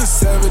 You ain't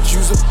savage,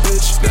 you's a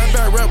bitch. That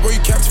bad rap boy, you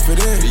capture fit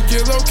in. He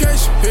get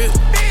location, hit.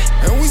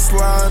 And we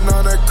sliding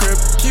on that crib,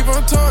 keep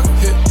on talking,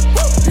 hit.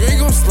 You ain't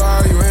gon'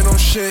 slide, you ain't no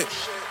shit.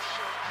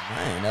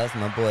 Man, that's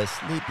my boy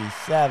Sleepy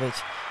Savage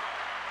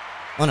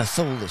on the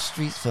soulless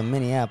streets from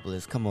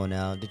Minneapolis. Come on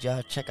now. Did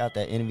y'all check out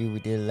that interview we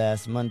did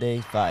last Monday?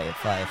 Fire.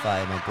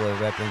 My boy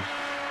repping.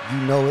 You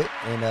know it.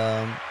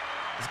 And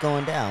it's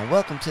going down.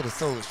 Welcome to the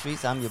soulless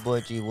streets. I'm your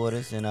boy G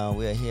Waters. And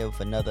we are here with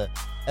another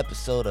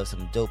episode of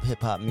some dope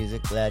hip-hop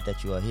music. Glad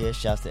that you are here.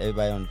 Shouts to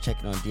everybody on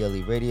checking on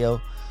DLE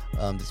Radio.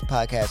 This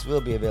podcast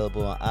will be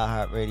available on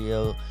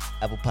iHeartRadio,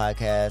 Apple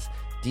Podcasts,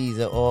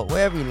 Deezer, or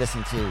wherever you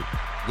listen to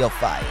Your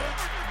Fire.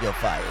 You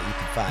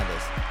can find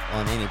us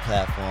on any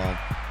platform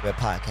where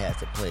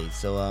podcasts are played.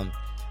 So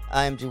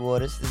I am G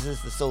Waters. This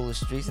is the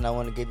Soulless Streets, and I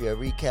want to give you a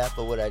recap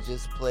of what I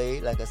just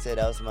played. Like I said,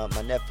 that was my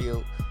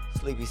nephew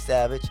Sleepy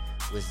Savage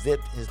with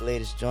Zipped, his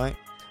latest joint.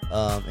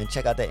 And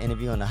check out that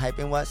interview on the Hype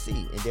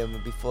NYC. And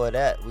then before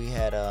that, we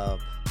had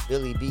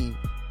Billy B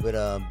with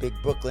Big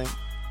Brooklyn.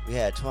 We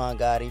had Twan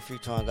Gotti, Free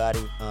Twan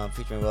Gotti,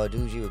 featuring Raw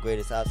Duji with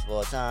Greatest House of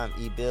All Time.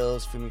 E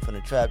Bills, Free Me from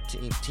the Trap,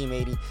 Team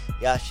 80,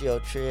 Yashi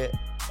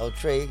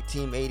O'Trey,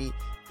 Team 80,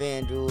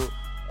 FanDuel.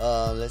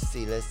 Let's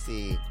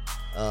see.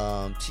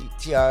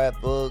 TRF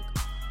Boog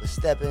with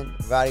Steppin',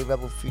 Roddy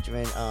Rebel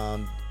featuring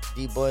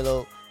D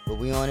Boilo. But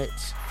we on it.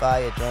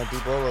 Fire joint. D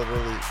Boilo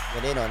really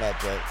went in on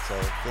that joint.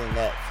 So feeling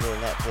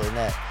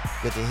that.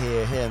 Good to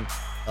hear him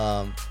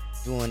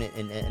doing it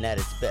and at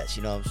its best.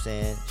 You know what I'm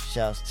saying?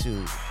 Shouts to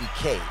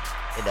BK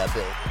in that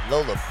building.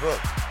 Lola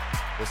Brooke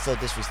was So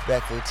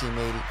Disrespectful, Team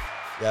 80.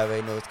 You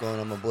already know what's going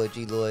on. My boy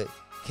G Lloyd,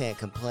 Can't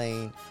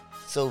Complain.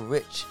 So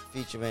Rich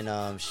featuring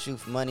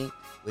Shoof Money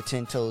with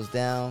 10 Toes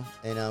Down.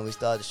 And we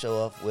started the show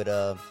off with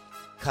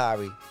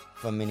Kari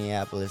from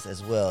Minneapolis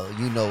as well.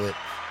 You know it.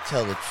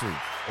 Tell the Truth.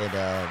 And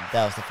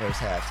that was the first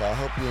half. So I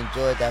hope you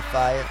enjoyed that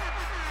fire.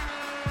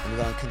 And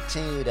we're going to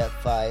continue that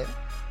fire,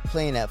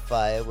 playing that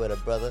fire with a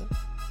brother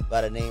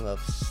by the name of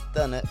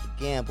Stunner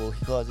Gamble.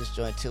 He calls this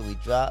joint Till We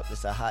Drop.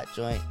 It's a hot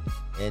joint.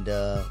 And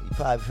you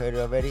probably heard it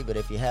already, but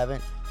if you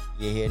haven't,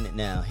 you're hearing it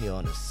now here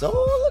on the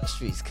Soul of the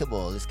Streets. Come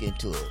on, let's get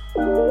into it.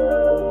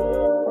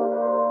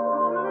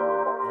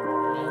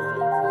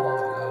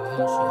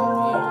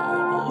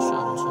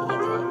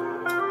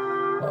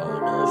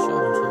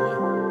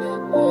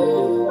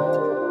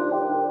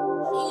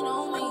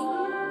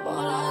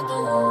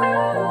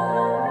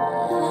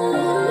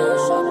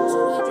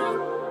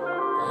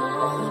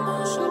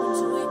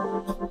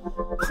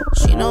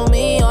 She know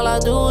me, all I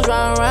do is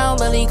ride around,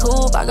 belly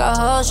coupe. I got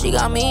her, she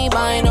got me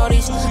buying all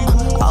these.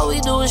 All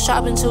we do is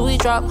shop until we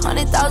drop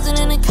 100,000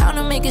 in the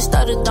counter, make it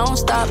stutter, don't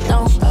stop,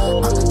 don't.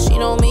 She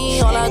know me,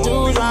 all I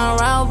do is ride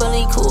around,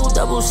 belly coupe,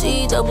 double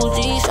C, double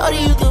G. Shorty,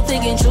 you can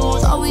pick and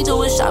choose. All we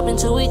do is shop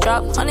until we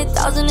drop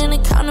 100,000 in the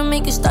counter,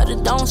 make it stutter,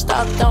 don't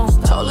stop, don't.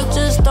 Told her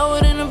just throw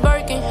it in the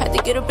Birkin, had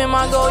to get up in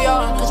my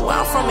go-yard. Cause where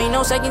I'm from ain't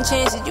no second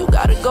chances, you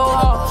gotta go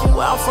hard.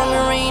 Where I'm from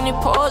it rain, it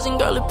pours, and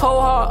girl, it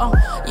pour hard.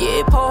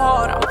 Yeah, it pour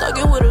hard, I'm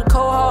thuggin' with a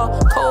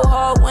cold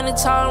hard,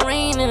 wintertime,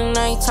 rain in the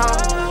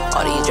nighttime.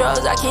 All these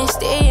drugs, I can't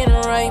stay in the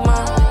right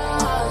mind.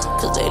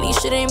 Cause lately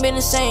shit ain't been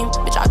the same.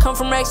 Bitch, I come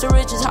from rags to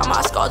riches, how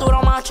my scars with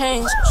all my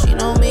chains. She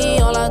know me,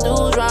 all I do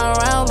is ride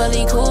around,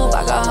 belly coupe.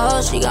 I got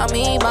her, she got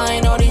me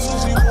buying all these.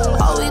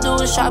 All we do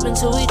is shop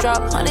until we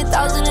drop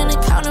 100,000 in the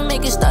counter,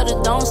 make it stutter,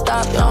 don't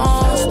stop,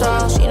 don't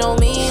stop. She know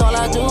me, all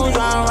I do is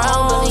ride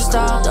around, belly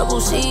coupe,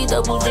 double C,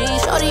 double G.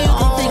 Shorty, you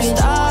can pick it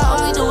up.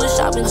 All we do is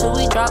shop until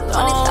we drop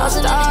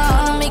 100,000 in the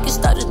counter, make it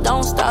stutter,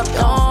 don't stop,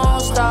 don't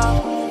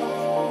stop.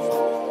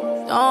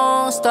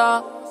 Don't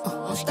stop.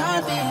 Don't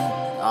stop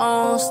it.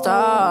 Don't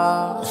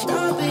stop.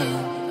 Stop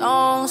it.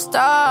 Don't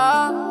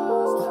stop.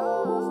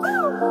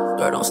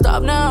 Girl, don't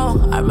stop now.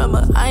 I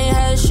remember I ain't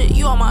had shit,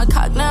 you on my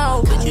cock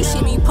now. But you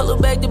see me pull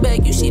it back to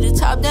back, you see the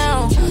top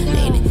down.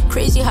 Ain't it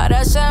crazy how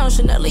that sounds?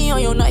 Chanel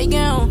on your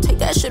nightgown. Take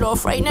that shit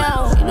off right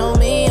now. You know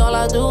me, all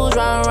I do is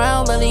ride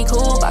around, belly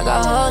coupe. I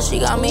got her, she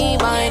got me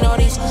buying all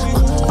these.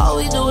 All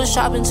we do is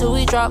shop until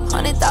we drop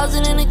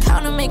 100,000 in the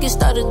counter, make it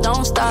stutter,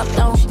 don't stop,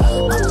 don't.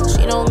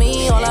 She know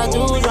me, all I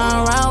do is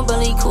ride around, belly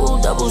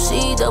double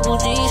C, double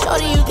G.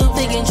 Shorty, you can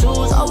pick and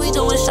choose. All we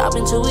do is shop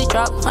until we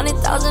drop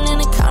 100,000 in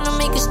the counter,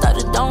 make it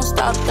stutter, don't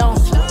stop, don't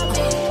stop.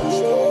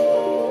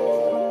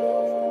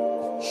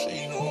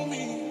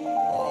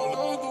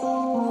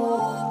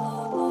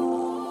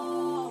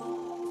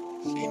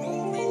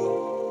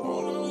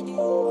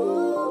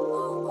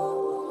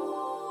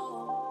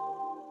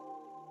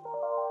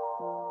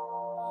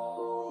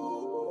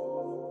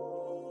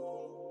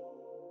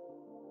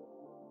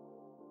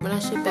 Run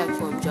that shit back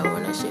for him, Joe.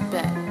 Run that shit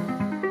back.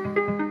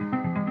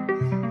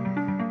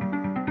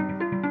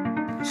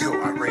 Yo,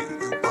 I rate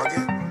you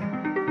bugging.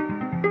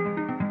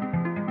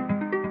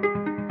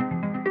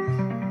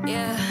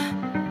 Yeah,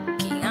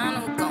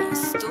 Keanu going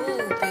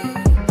stupid.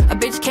 A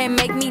bitch can't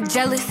make me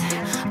jealous.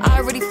 I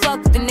already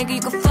fuck with the nigga,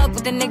 you can fuck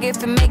with the nigga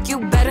if it make you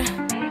better.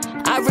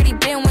 I already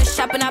been went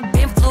shopping, I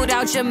been flew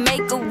out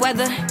Jamaica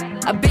weather.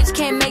 A bitch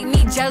can't make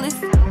me jealous.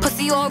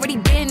 Pussy already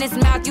been in his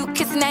mouth, you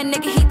kissing that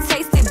nigga, he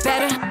tasted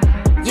better.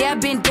 Yeah, I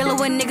been dealing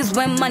with niggas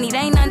with money. They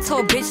ain't nothing to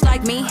a bitch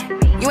like me.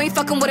 You ain't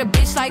fucking with a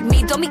bitch like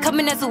me. Don't be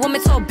coming as a woman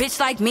to a bitch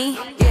like me.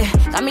 Yeah,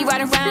 got me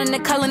riding around in the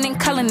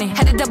Cullinan.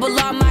 Had to double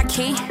on my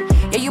key.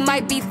 Yeah, you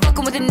might be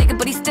fucking with a nigga,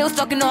 but he still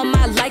stalking all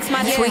my likes,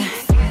 my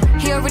tweets.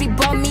 He already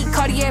bought me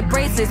Cartier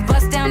bracelets.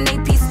 Bust down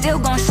AP, still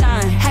gon'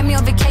 shine. Had me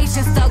on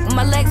vacation, stuck with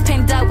my legs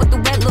pinned up with the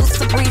wet loose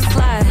slippery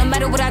slide. No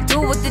matter what I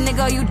do with the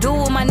nigga, or you do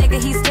with my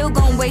nigga, he still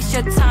gon' waste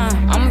your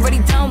time. I'm already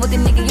done with the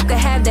nigga, you can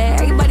have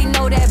that. Everybody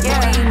know that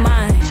boy ain't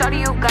mine. Shorty,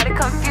 you got it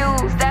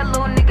confused. That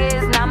little nigga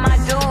is not my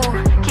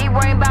dude. Keep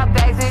worrying about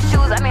bags and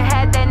shoes. I mean,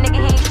 had that nigga,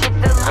 he ain't shit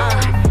to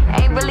lose.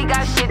 Ain't really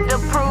got shit to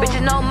prove.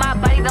 Bitches know my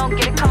body, don't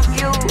get it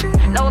confused.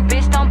 No, a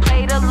bitch don't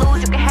play to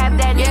lose. You can have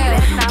that nigga,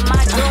 that's not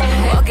my dude.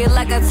 Walk it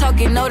like I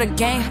talk it, know the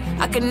game.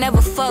 I could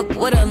never fuck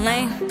with a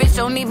lame. Bitch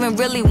don't even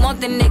really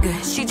want the nigga.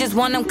 She just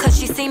want him cause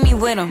she see me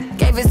with him.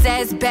 Gave his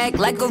ass back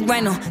like a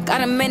rental. Got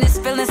him in his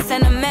feelings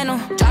sentimental.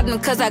 Dropped him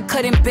cause I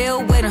couldn't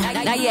build with him.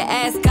 Now your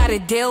ass gotta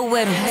deal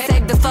with him.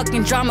 Save the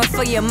fucking drama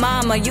for your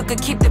mama. You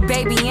could keep the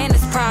baby and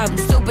his problem.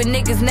 Stupid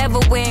niggas never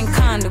wearing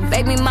condom.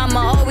 Baby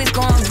mama always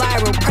going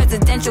viral.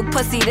 Presidential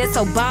pussy, this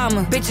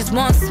Obama. Bitches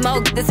want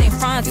smoke, this ain't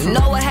France. You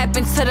know what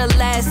happened to the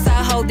last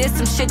side hoe. This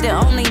some shit that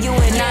only you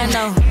and I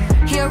know.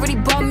 He already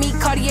bought me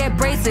Cartier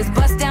bracelets.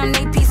 Bust down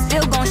AP,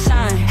 still gon'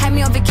 shine. Had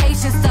me on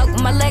vacation, stuck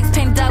with my legs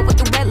pinned up with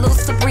the wet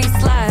loose slippery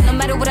slide. No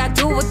matter what I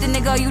do with the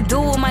nigga, or you do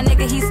with my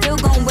nigga, he still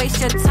gon' waste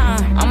your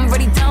time. I'm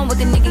already done with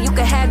the nigga, you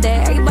can have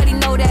that. Everybody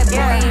know that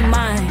boy ain't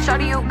mine.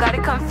 Shorty, you got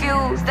it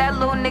confused. That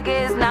little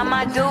nigga is not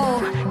my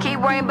dude. Keep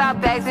worrying about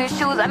bags and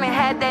shoes. I mean,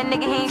 had that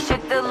nigga, he ain't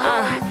shit to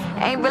lose.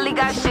 Ain't really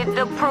got shit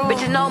to prove.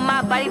 Bitches know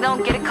my body,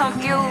 don't get it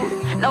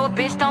confused. No, a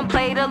bitch don't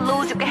play to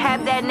lose. You can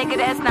have that nigga,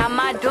 that's not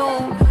my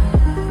dude.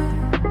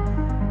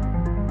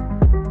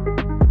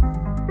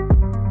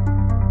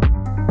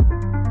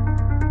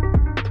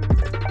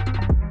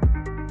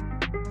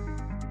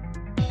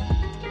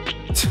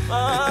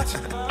 How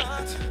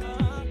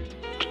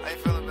you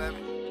feeling, baby?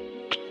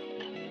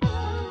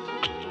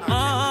 I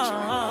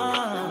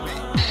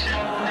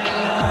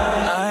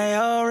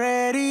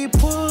already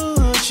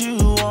put you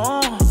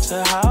on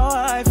to how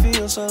I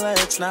feel, so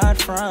let's not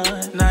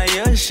front. Now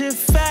your shit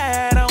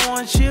fat, I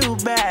want you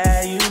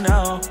bad, you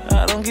know.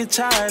 I don't get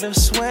tired of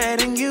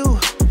sweating you.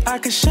 I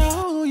can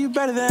show you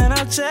better than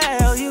I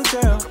tell you,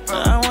 girl.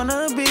 I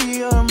wanna be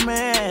your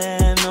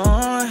man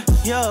on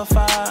your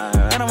fire.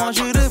 I don't want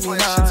you to be mine.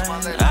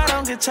 I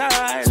don't get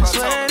tired of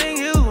sweating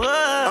you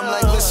up. I'm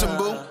like, listen,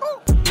 boo.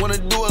 Wanna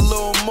do a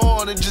little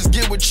more than just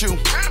get with you.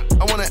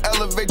 I wanna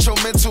elevate your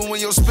mental and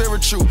your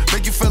spiritual.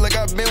 Make you feel like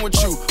I've been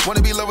with you.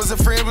 Wanna be lovers and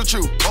friends with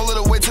you. All of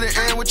the way to the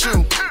end with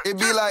you. It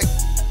be like,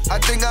 I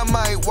think I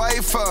might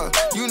wife her.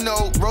 You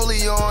know,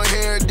 Rollie on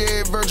hair,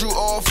 dead Virgil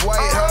off-white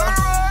her.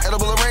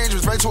 Edible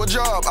arrangements, right to a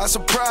job, I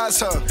surprise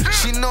her.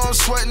 She know I'm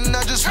sweating,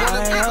 I just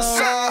wanna be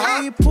beside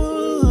her. I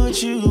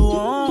put you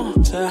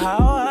on to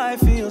how I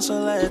feel,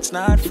 so let's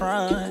not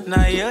front.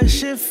 Now your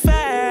shit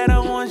fat, I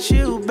want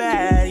you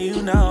bad,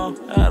 you know.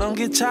 I don't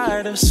get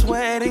tired of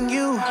sweating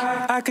you.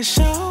 I can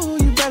show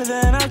you better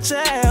than I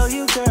tell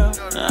you, girl.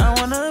 I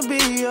wanna be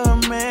your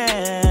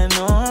man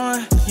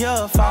on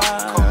your fire.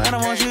 I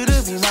don't want you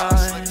to be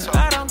mine.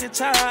 I don't get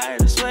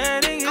tired of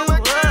sweating you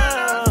up.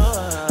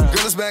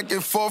 Girl, it's back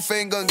and forth,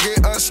 ain't gonna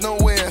get us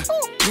nowhere.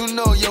 You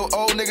know your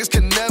old niggas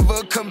can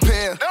never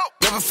compare.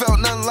 Never felt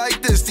nothing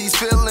like this, these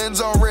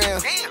feelings are rare.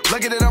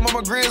 Lucky that I'm on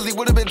my grizzly,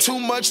 would've been too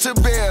much to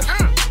bear.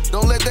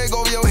 Don't let that go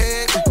over your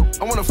head.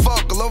 I wanna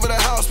fuck all over the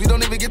house, we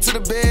don't even get to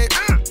the bed.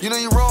 You know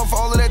you're wrong for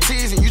all of that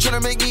teasing, you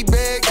tryna make me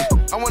beg.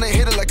 I wanna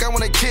hit it like I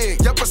wanna kick.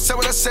 Yup, I said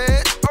what I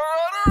said.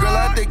 Girl,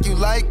 I think you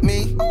like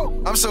me.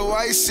 I'm so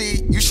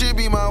icy, you should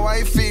be my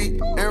wifey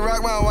and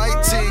rock my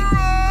white tee.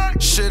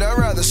 Shit, I'd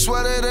rather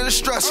sweat it than a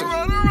stressor.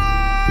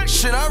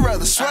 Shit, I'd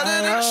rather sweat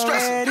it than a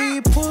stressor. I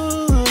already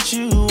put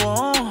you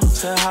on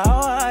to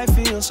how I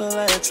feel, so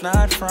let's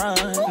not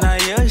front. Now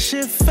your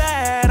shit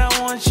fat, I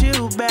want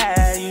you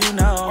bad, you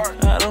know.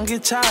 I don't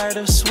get tired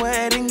of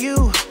sweating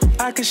you.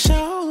 I can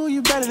show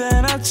you better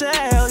than I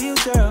tell you,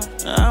 girl.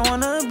 I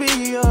wanna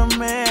be your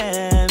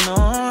man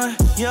on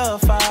your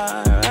fire.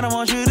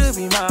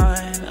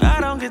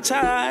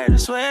 tired of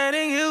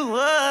sweating you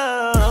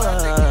up.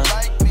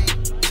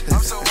 I'm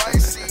so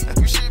icy,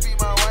 you should be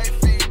my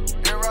wifey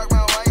and rock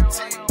my white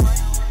tee.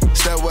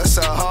 It's that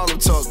Westside Harlem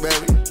talk,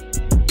 baby.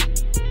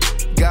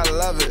 Gotta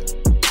love it.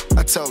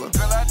 I tell her,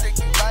 girl, I think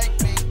you like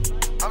me.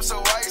 I'm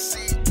so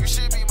icy, you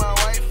should be my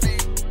wifey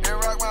and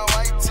rock my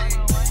white tee.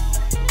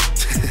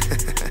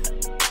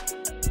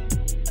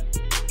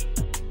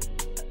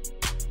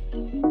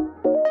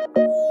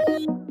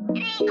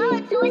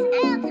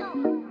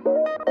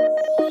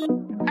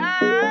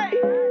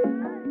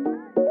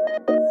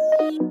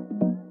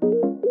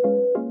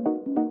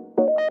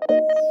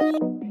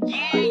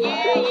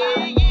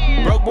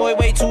 Broke boy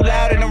way too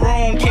loud in the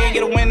room. Can't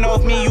get a win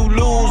off me, you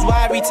lose.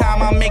 Why every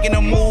time I'm making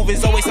a move,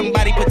 it's always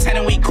somebody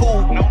pretending we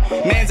cool.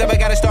 Man's ever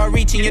gotta start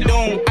reaching your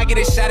doom. I get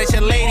a shot at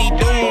your lady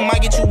doom. I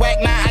get you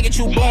whack, nah, I get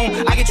you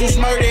boom. I get you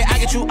smurdered, I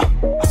get you.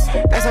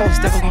 That's how a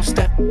stepper gon'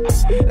 step.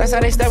 That's how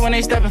they step when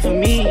they steppin' for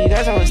me.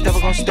 That's how a stepper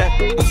gon' step.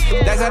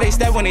 That's how they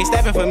step when they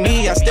steppin' for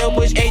me. I still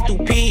push A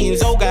through P, and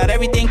Zo got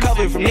everything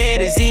covered from A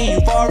to Z.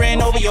 You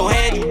foreign over your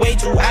head, you way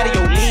too out of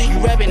your league. You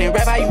reppin' and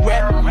rap how you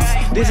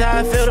rap. This how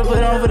I feel to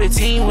put on for the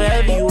team.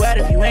 Wherever you at,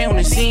 if you ain't on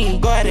the scene,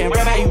 go ahead and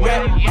rap how you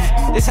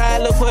rap. This how I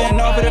look putting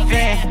on for the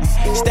fan.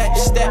 Step to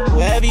step,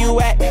 wherever you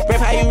at. Rap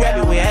how you rap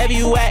it, wherever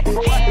you at.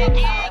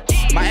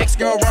 My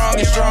ex-girl wrong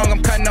and strong,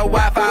 I'm cutting no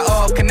Wi-Fi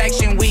off,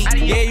 connection weak.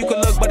 Yeah, you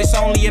can look, but it's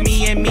only a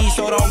me and me,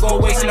 so don't go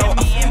waste no.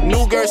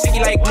 New girl, sticky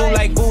like glue,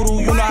 like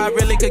voodoo. You know I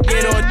really could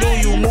get or do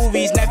you.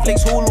 Movies,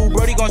 Netflix, Hulu.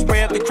 Brody gon'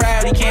 spray up the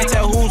crowd, he can't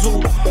tell who's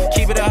who.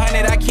 Keep it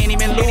 100, I can't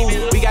even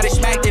lose. We got it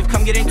smacked if,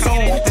 come get in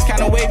tune. This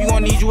kind of wave, you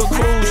gon' need you a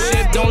cruise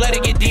ship. Don't let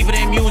it get deeper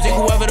than music.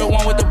 Whoever the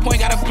one with the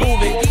point, gotta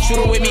prove it. Shoot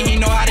it with me, he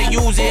know how to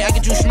use it. I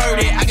get you smurred,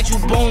 I get you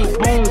boom,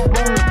 boom,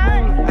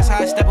 boom. That's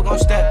how a stepper gon'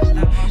 step.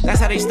 That's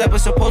how they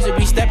steppers supposed to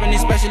be stepping,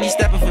 especially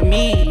stepping for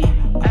me.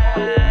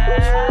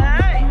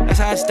 That's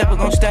how a stepper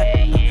gon' step.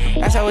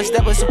 That's how a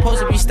stepper supposed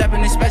to be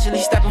stepping,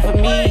 especially stepping for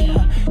me.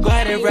 Go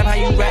ahead and rap how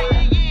you rap.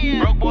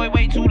 Broke boy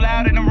way too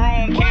loud in the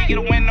room. Can't get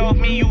a win off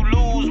me, you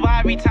lose. Why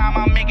every time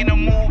I'm making a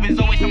move, it's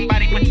always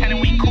somebody pretending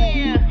we cool.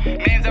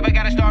 Man's ever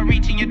gotta start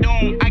reaching your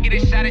doom. I get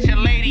a shot at your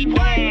lady, boom.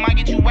 I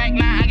get you whack,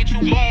 nah, I get you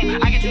boom.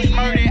 I get you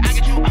smurdered, I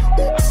get you.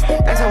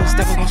 That's how a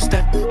stepper gon'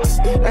 step.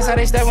 That's how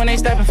they step when they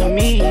steppin' for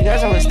me.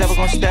 That's how a stepper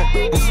gon' step.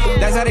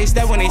 That's how they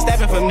step when they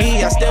steppin' for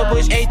me. I still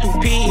push A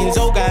through P, and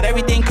Zo got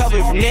everything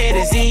covered from A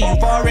to Z. You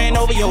foreign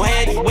over your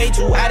head, you way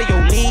too out of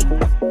your league.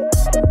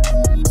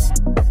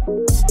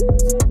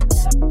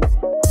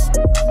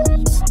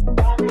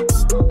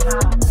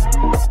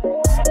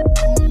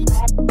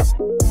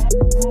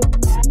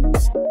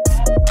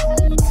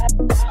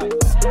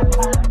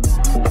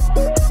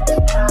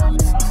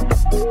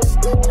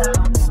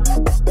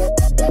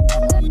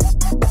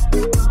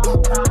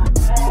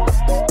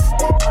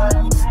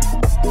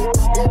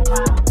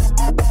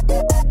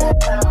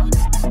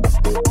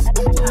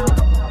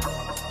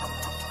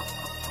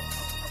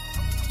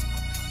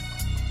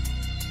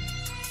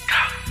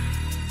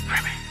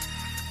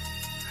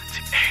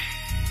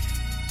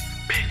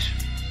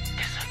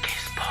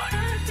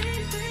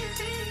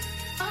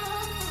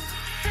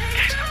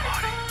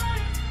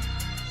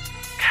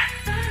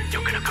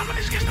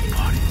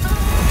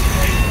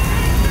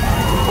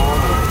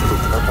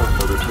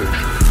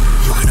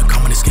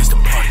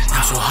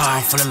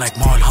 Feeling like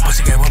Marley. I'm supposed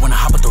to get wet when I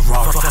hop at the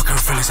raw. Fuck her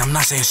feelings, I'm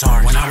not saying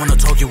sorry. When I wanna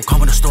talk, you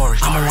come with a story.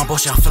 I'm on my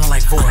bullshit, I'm feeling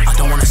like void. I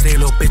don't wanna stay,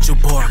 little bitch, you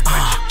bored.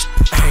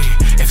 Hey,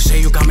 if you say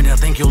you got me, then I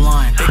think you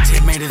lying. Big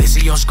tip made it, they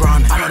see us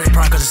grinding. I know they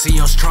proud cause they see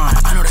us trying.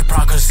 I know they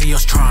proud cause they see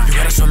us trying. You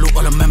gotta salute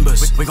all the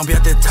members. We gon' be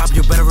at the top,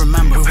 you better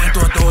remember. We went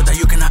to a door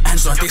that you cannot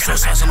answer. Dice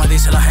se me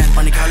dice la gente.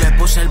 Pánica le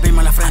puse el beam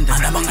en la frente.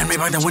 Andaban en mi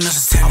back, the windows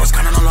is tinted. I was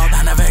counting on love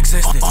that never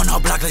existed. On our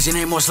block, like your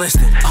name was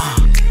listed.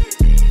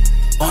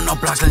 On our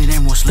block, like your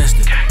name was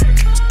listed.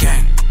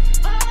 Gang.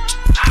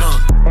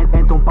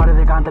 En un par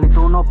de cantel y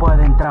tú no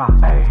puedes entrar.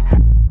 Ey.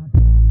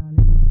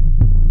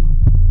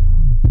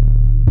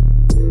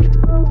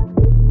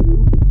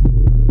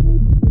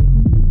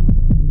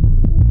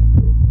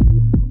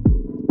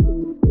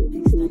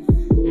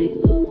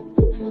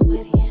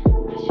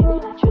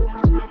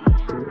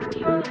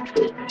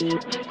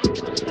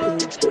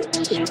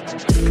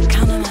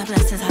 Counting my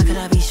blessings, how could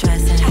I be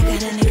stressing? I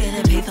got a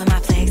nigga to pay for my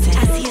flexing.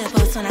 I see a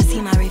post when I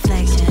see my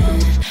reflection.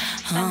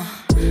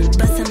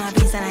 Bustin' my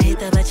beats and I hit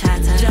the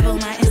bachata. Double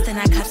my instant,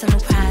 I cop some new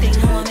product.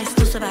 They know I'm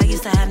exclusive, I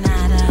used to have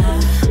nada.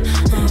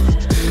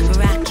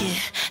 Rocket,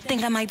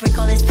 think I might break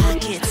all his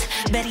pockets.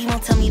 Bet he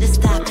won't tell me to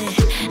stop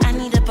it. I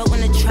need a boat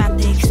in the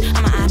tropics,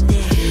 I'm an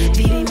optic.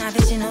 Baby, my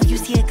vision, oh, you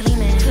see it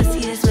gleaming.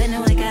 Pussy is wet,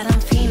 no, I got him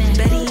fiending.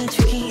 Bet he ain't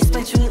tricking, he's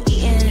spectrum, you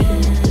eating.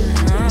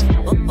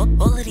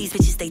 All of these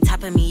bitches, they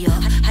topping me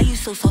off. How you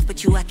so soft,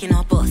 but you acting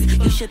all boss?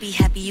 You should be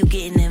happy you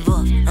getting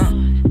involved.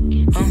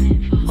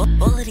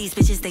 All of these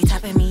bitches, they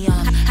topping me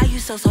off. How you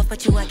so soft,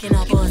 but you acting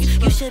all boss?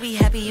 You should be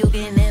happy you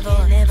getting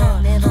involved.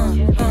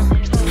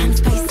 I'm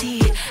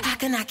spicy, how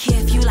can I care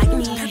if you like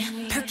me?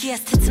 Perky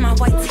ass tits in my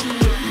white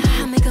tee.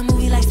 I'll make a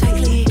movie like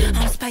Spike Lee.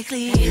 I'm Spike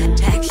Lee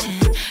action.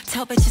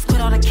 Tell bitches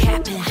quit all the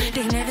capping.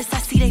 They nervous, I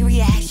see they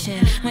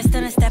reaction. When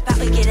stunner step out,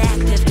 we get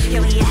active. Yeah,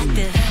 we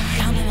active.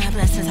 Counting my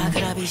blessings, how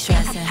could I be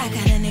stressing? I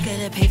got a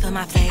nigga to pay for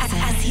my flexing.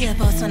 I see a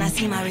boss when I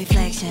see my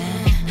reflection.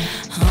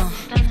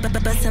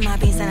 Bustin' my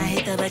beans and I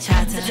hit the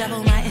bachata.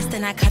 Double my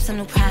instant, I cop some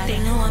new product. They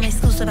know I'm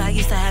exclusive, I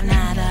used to have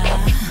nada.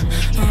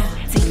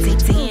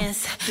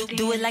 Dance,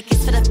 do it like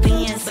it's for the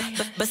fans.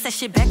 Bust that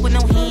shit back with no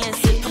hands.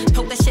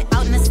 Poke that shit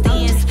out in the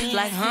stands.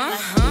 Like,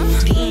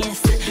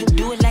 dance,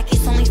 do it like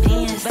it's only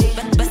fans.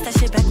 Bust that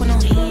shit back with no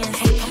hands.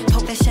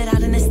 Poke that shit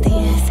out in the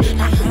stands.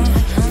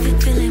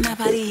 Like, feeling my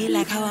body, he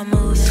like how I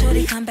move.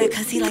 Shorty come back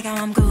cause he like how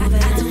I'm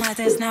grooving. I do my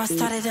dance, now I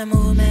started a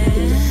movement.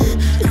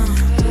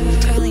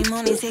 Early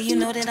mornings, yeah, you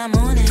know that I'm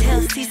on it.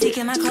 Tell CC,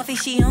 get my coffee,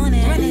 she on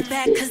it. Run it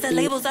back, cause the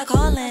labels are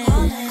calling.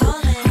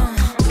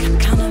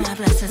 Counting my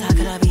blessings, how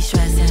could I be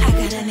stressing? I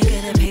got a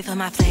nigga to pay for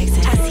my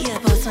flexing. I see a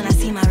boss when I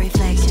see my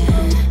reflection.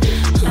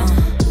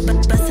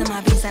 Bustin'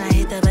 my beats and I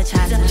hit the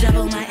bachata.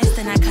 Double my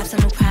instant, I cop some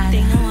new product.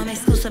 They know I'm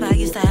exclusive, I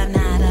used to have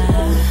nada.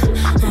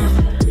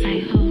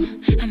 Like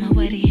who? I'm a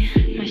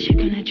wetty. My shit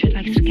gonna drip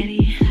like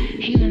spaghetti.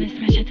 He wanna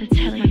smash at the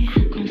telly. My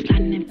crew gon'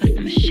 slide in and bust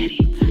a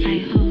machete.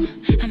 Like who?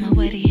 I'm a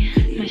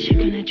wetty. My shit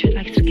gonna drip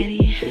like spaghetti.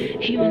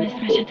 He wanna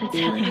smash at the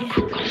telly. My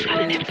crew gon'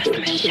 slide in and bust a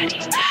machete.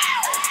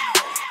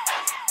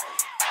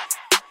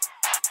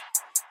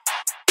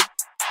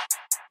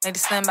 Lady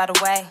Slim, by the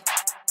way.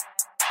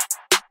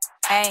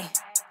 Hey.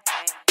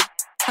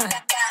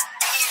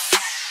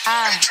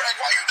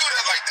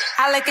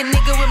 I like a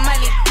nigga with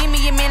money. Give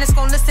me a man that's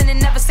gon' listen and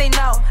never say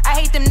no. I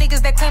hate them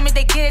niggas that claim it,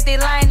 they get it, they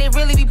lying, they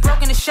really be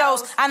broken the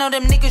shows. I know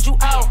them niggas you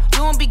owe. You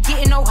don't be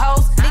getting no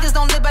hoes. Niggas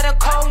don't live by the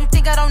code. You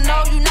think I don't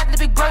know? You not the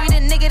big bro, you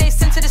the nigga they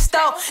sent to the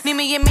stove. Need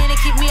me a man to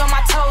keep me on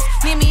my toes.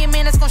 Need me a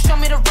man that's gon' show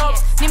me the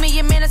ropes. Need me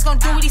a man that's gon'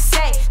 do what he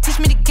say. Teach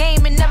me the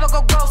game and never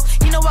go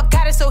ghost. You know I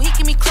got it, so he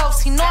keep me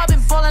close. He know I've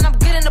been ballin', I'm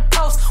good in the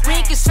post. We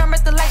ain't concerned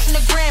with the likes and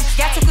the gram.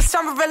 Y'all too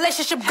concerned with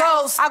relationship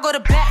goals. I go to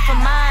bat for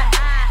mine.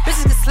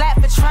 Bitches get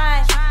slapped for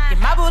trying. Yeah,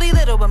 my booty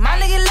little, but my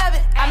nigga love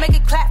it. I make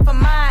it clap for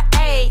mine.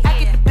 Ayy, I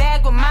get the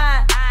bag with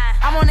mine.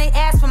 I'm on they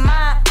ass for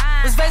mine.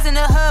 Was raised in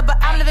the hood,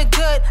 but I'm living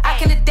good. I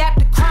can adapt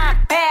to crime.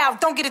 Bow,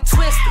 don't get it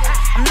twisted.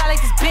 I'm not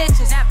like these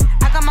bitches.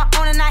 I got my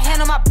own and I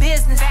handle my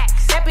business.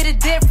 That be the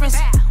difference.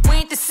 We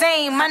ain't the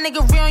same. My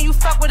nigga real and you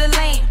fuck with a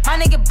lame. My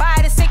nigga buy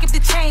it and sink up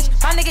the change.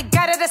 My nigga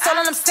got it, that's all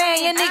I'm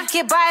saying. Your nigga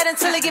can't buy it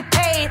until it get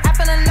paid. I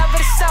fell in love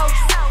with a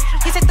soldier.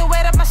 He take the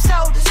weight off my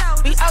shoulders.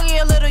 We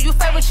argue a little, you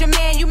fight with your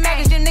man. You mad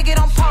 'cause your nigga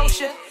don't post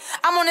you.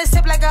 I'm on his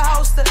hip like a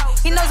holster.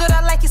 He knows what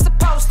I like, he's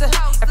supposed to.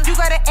 If you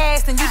got an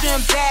ass, then you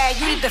doing bad.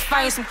 You need to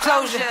find some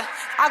closure.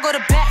 I go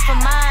to bat for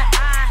mine.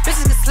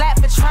 Bitches get slapped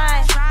for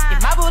trying. Yeah,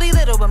 my booty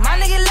little, but my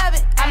nigga love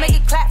it. I make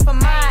it clap for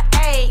mine.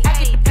 Ayy, I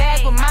get the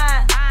bag with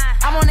mine.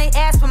 I'm on they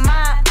ass for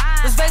mine.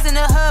 Was raised in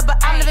the hood, but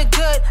I'm living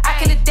good. I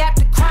can adapt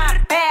to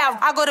crime. Bow,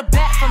 I go to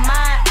bat for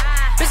mine.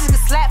 Bitches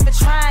get slapped for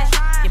trying.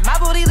 Yeah, my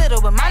booty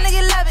little, but my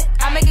nigga love it.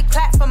 I make it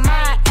clap for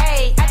mine.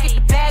 Ayy, I get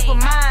the bag with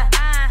mine.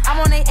 I'm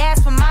on they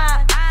ass for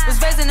mine. Was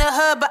raised in the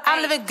hood, but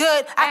I'm living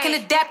good. I can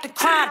adapt to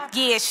crime.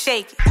 Yeah,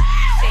 shake it.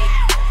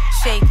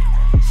 Shake it.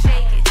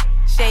 Shake it.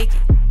 Shake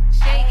it.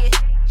 Shake it.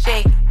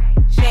 Shake it.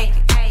 Shake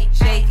it.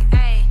 Shake it.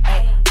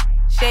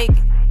 Shake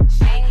it.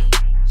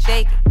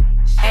 Shake it.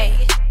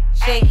 Hey.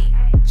 Shake it.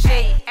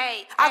 Shake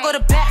it. I go to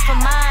bat for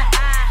mine.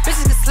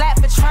 Bitches get slapped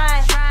for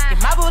trying. Yeah,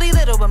 my booty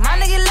little, but my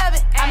nigga love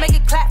it. I make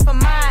it clap for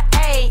mine.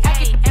 Ayy, I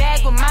get the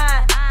bag with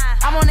mine.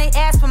 I'm on they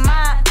ass for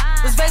mine.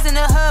 Was raised in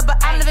the hood,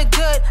 but I'm living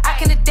good. I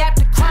can adapt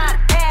to crime.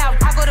 Bow,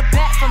 I go to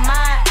bat for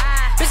mine.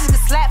 Bitches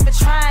get slapped for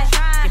trying.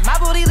 Yeah, my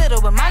booty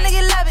little, but my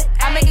nigga love it.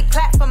 I make it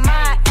clap for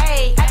mine.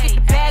 Ayy, I get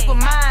the bag with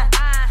mine.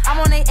 I'm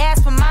on they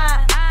ass for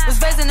mine. Was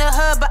raised in the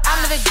hood, but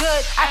I'm living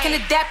good. I can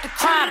adapt to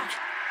crime.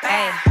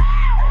 Ayy.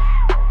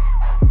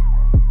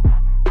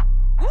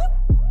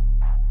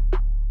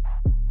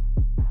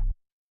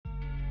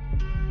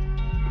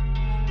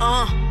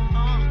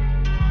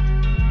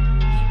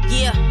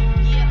 Yeah.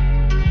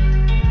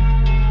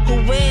 Who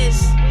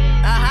is?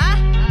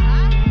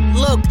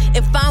 Look,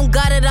 if I don't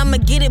got it, I'ma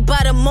get it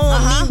by the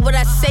morn. Mean what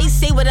I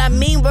say what I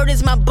mean. Word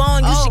is my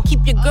bond. You should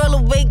keep your girl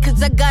away,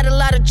 'cause I got a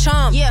lot of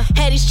charm.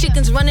 Had these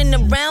chickens running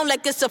around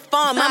like it's a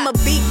farm. I'm a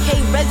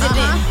BK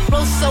resident,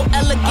 flow so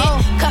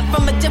elegant. Cut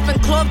from a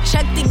different cloth,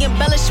 check the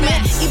embellishment.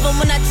 Even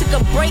when I took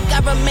a break, I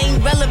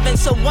remain relevant.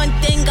 So one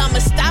thing I'ma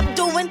stop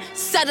doing,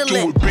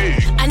 settling.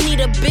 I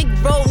need a big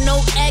role,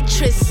 no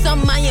actress.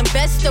 Some I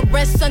invest, the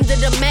rest under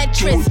the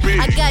mattress.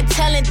 I got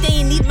talent, they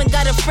ain't even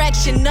got a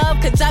fraction of,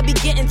 'cause I be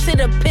getting to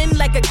the pin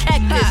like a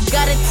cactus.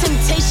 Got a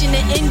temptation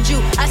to end you.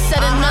 I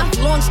said enough.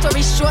 Long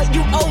story short,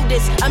 you owe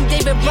this. I'm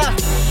David Ruff,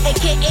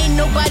 aka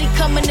nobody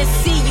coming to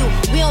see you.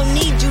 We don't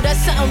need you.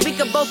 That's something we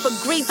could both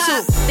agree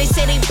to. They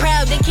say they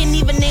proud, they can't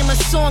even name a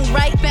song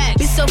right.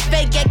 Be so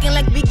fake, acting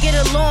like we get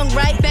along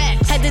right.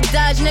 Had to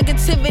dodge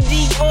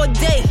negativity all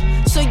day.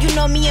 So you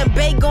know me and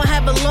Bae gon'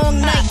 have a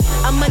long night.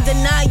 I'm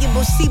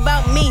undeniable, see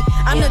about me.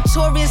 I'm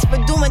notorious for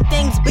doing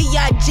things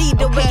B.I.G.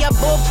 The way I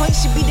ballpoint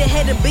should be the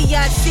head of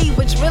B.I.C.,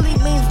 which really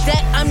means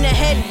that I'm the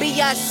head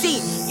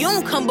B.I.C. You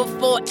don't come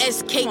before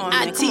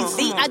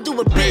S.K.I.T.C. I do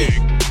it big.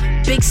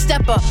 Big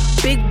stepper,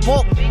 big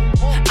walk.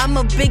 I'm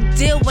a big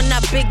deal when I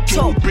big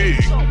talk.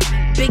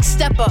 Big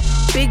stepper,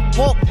 big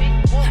walk.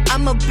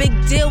 I'm a big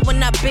deal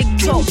when I big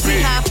talk. See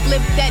how I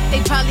flip that, they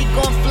probably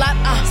gon' flop.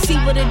 See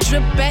with a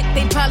drip back,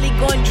 they probably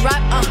gon' drop.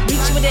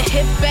 Reach with a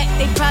hip back,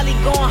 they probably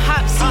gon'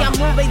 hop. See I'm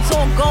always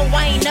on go,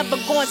 I ain't never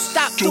gon'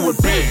 stop. Do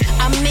it big.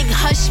 I make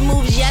hush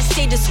moves, yeah I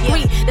stay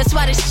discreet. That's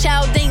why this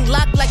child ain't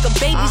locked like a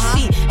baby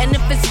seat. And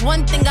if it's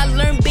one thing I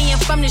learned being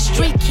from the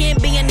street,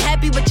 can't be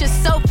unhappy with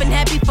yourself and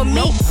happy for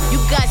me. You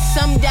got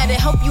some that'll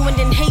help you and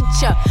then hate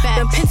ya.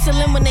 Been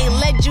penciling when they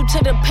led you to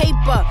the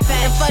paper.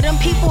 And for them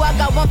people, I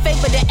got one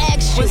favor to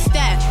ask you. What's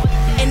that?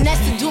 And that's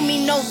to do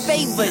me no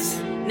favors.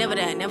 Never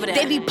that, never that.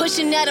 They be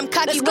pushing that I'm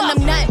cocky when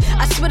I'm not.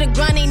 I swear the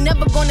grind ain't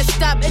never gonna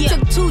stop. It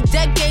took 2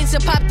 decades to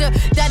pop that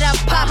I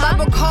pop. I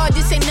work hard,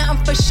 this ain't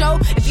nothing for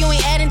show. If you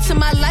ain't adding to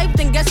my life,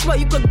 then guess what?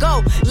 You could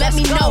go. Let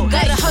me know.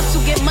 Gotta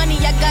hustle, get money.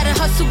 I gotta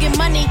hustle, get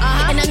money.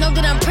 And I know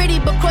that I'm pretty,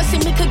 but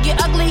crossing me could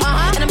get ugly.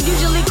 And I'm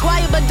usually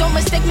quiet, but don't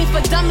mistake me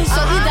for dummy. So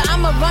either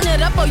I'ma run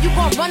it up or you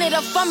gon' run it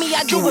up for me.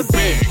 I do it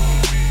big.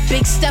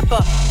 Big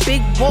stepper,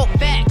 big walk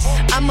backs.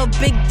 I'm a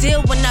big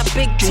deal when I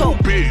big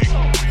talk.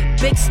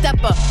 Big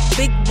stepper,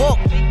 big walk.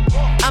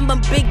 I'm a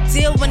big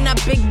deal when I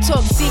big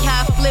talk. See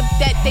how I flip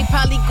that, they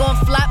probably gon'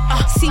 flop.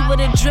 See with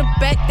a drip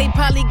back, they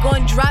probably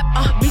gon' drop.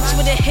 Reach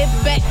with a hip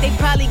back, they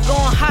probably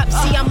gon' hop.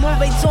 See I'm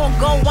always on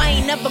go, I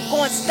ain't never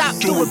gon' stop.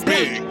 Do it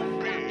big.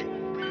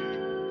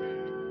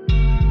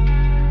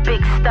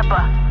 Big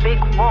stepper, big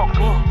walk.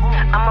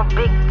 I'm a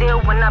big deal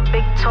when I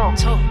big talk.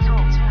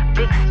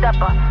 Big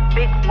stepper,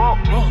 big walk.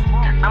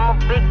 I'm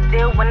a big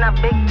deal when I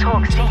big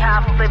talk. See how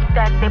I flip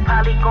that, they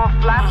probably gon'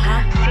 flop.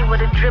 See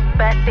with a drip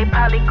back, they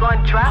probably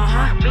gon' drop.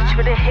 Reach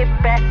with a hip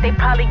back, they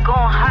probably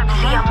gon' hop.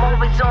 See I'm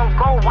always on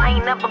go, I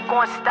ain't never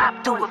gon'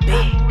 stop. Do it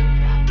big.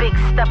 Big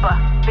stepper,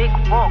 big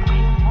walk.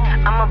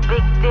 I'm a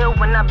big deal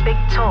when I big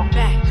talk.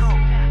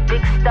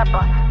 Big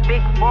stepper,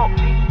 big walk.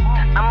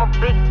 I'm a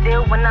big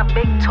deal when I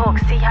big talk.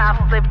 See how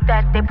I flip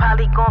that, they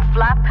probably gon'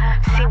 flop.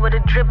 See with a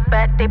drip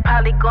back, they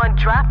probably gon'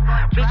 drop.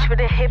 Reach with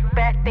a hip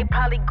back, they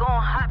probably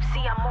gon' hop.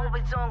 See I'm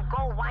always on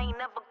go, I ain't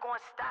never gon'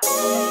 stop.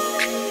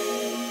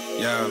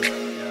 Yeah,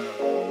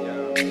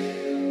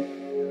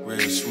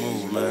 real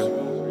smooth, man.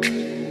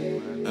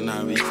 And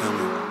I be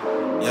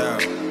coming, yeah.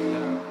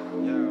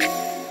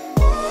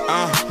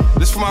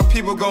 This for my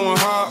people going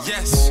hard.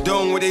 Yes.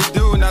 Doing what they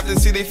do, not to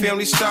see their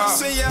family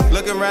starve.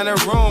 Looking around the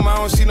room, I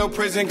don't see no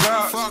prison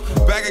guards.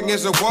 Back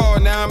against the wall,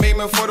 now I'm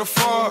aiming for the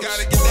Forbes.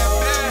 Gotta get that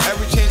bag.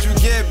 Every chance you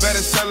get,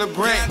 better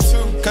celebrate.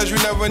 Cause you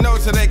never know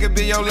today could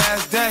be your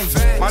last day.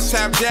 My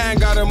tap down,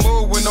 gotta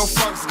move with no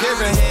fucks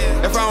given.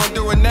 If I don't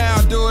do it now,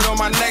 I'll do it on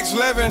my next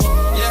living.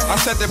 I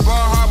set the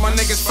bar hard, my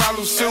niggas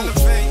follow suit.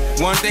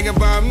 One thing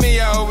about me,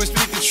 I always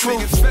speak the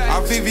truth.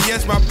 I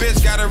VVS my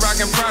bitch, got a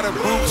rockin' Prada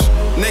boots.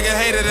 Nigga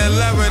hated and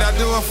love it, I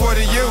do it for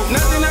the youth.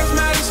 Nothing else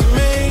matters to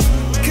me,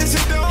 cause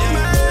it don't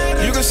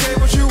matter. You can say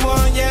what you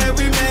want, yeah,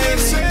 we made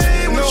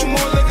it. No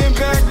more looking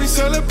back, we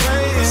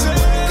celebrating.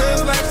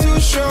 Cause life's too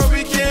short,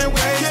 we can't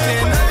waste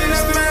it. Nothing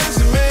else matters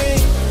to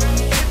me,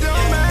 it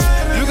don't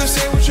matter. You can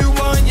say what you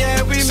want,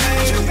 yeah, we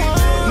made it.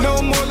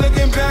 No more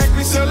looking back,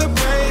 we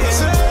celebrating.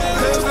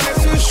 Cause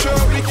life's too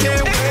short, we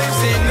can't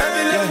waste it.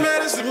 Nothing else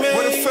matters to me.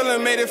 What a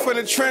feeling made it for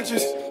the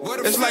trenches.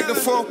 It's like the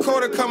fourth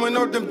quarter coming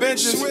off the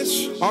benches.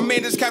 Our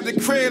man just capped the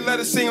crib, let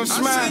us see him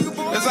smile.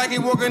 It's like he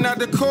walking out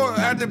the court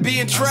after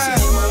being tried.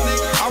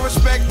 I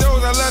respect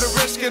those, I let her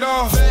risk it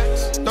all.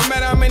 No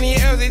matter how many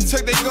L's they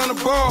took, they gonna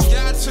ball.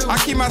 I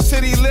keep my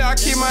city lit, I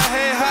keep my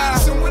head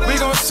high. We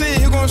gon' see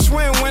who gon'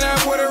 swim when I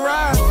would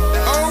arrive.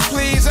 Oh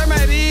please, I'm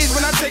at ease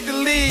when I take the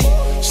lead.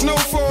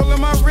 Snowfall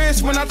on my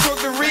wrist when I talk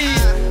to Reed.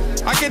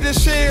 I get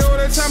this shit all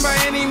the time by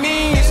any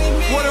means.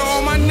 Water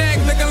on my neck,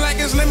 looking like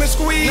it's lemon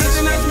squeeze.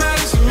 Nothing else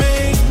matters to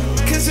me,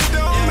 cause it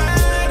don't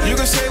matter. You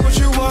can say what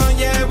you want,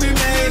 yeah, we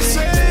made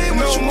it.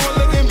 No more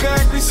looking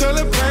back, we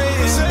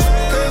celebrating.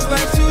 Cause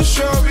life's too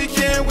short, we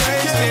can't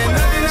waste it.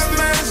 Nothing else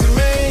matters to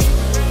me,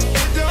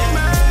 it don't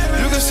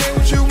matter. You can say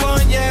what you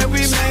want, yeah,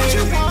 we made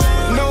it.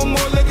 No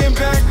more looking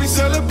back, we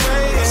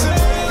celebrating.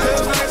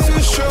 Cause life's too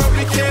short,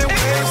 we can't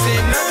waste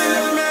it. Nothing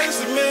else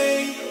matters to me.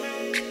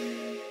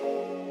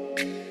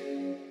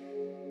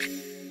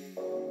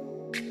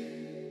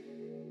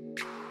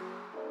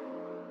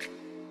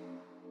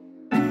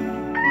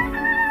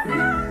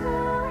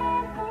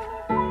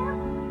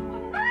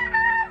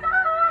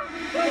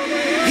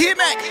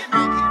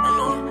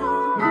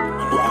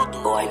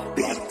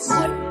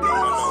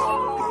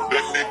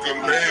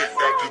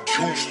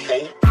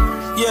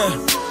 Yeah,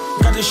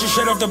 got this shit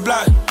straight off the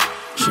block.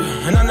 Shit.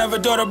 And I never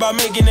thought about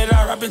making it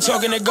out. I've been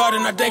talking to God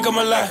and I think I'm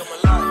alive.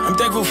 I'm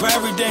thankful for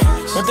everything.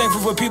 I'm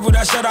thankful for people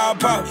that said I'll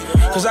pop.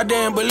 Cause I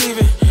didn't believe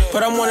it.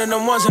 but I'm one of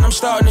them ones and I'm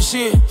starting to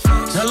see it.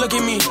 Now look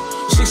at me,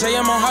 6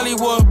 a.m. on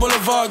Hollywood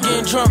Boulevard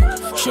getting drunk.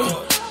 Sure,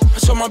 I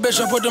told my bitch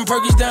I put them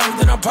perkies down,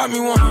 then I pop me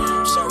one.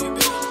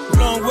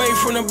 Long way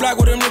from the block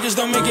where them niggas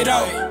don't make it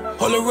out.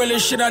 All the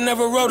realest shit I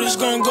never wrote is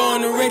gonna go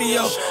on the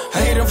radio.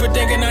 I hate them for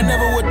thinking I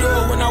never would do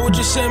it when I was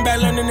just sitting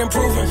back learning and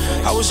improving.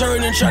 I was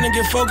hurting and trying to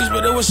get focused,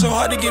 but it was so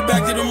hard to get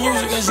back to the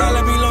music. Cause I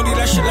let me lonely,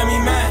 that shit let me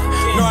mad.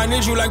 No, I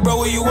need you like, bro,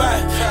 where you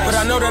at? But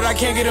I know that I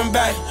can't get him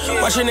back.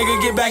 Watch a nigga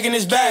get back in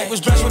his bag. Was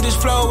blessed with this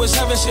flow, it was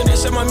heaven sent. They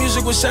said my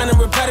music was sounding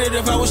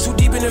repetitive. I was too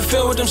deep in the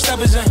field with them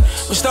steppers in.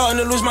 Was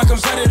starting to lose my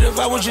competitive.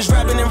 I was just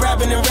rapping and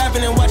rapping and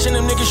rapping and watching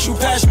them niggas shoot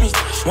past me.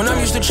 When I'm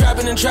used to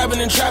trapping and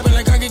trapping and trapping,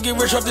 like I could get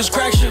rich off this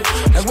crack shit.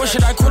 Like when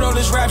should I quit all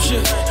this rap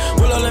shit?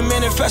 Will all the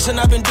manifesting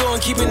I've been doing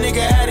keep a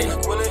nigga at it?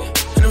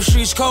 And them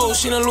streets cold,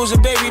 seen her lose a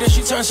baby, then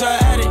she turns to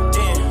an addict.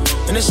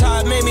 And it's how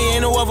it made me,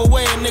 ain't no other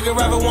way, a nigga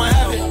rather want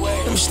have it.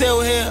 I'm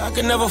still here, I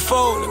can never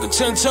fold, nigga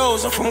 10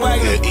 toes, I'm from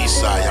Wagner. Yeah, East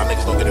Side, y'all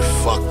niggas don't get it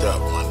fucked up,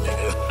 my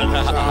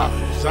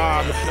nigga.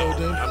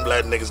 I'm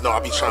glad niggas know I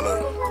be trying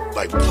to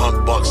like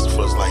pump Bucks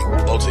for his like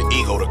alter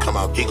ego to come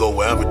out. He go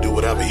wherever, do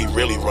whatever, he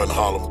really run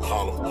Harlem.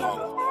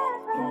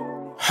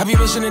 I be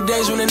missing the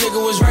days when a nigga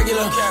was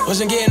regular.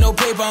 Wasn't getting no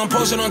paper, I'm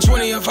posting on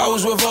 20 if I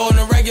was with all in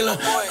the regular.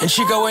 And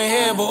Chico ain't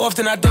here, but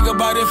often I think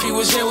about if he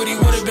was here, what he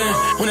would've been.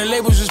 When the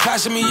labels was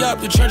passing me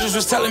up, the trenches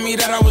was telling me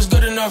that I was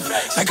good enough.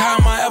 Like how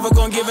am I ever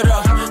gonna give it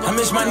up? I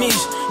miss my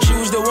niece, she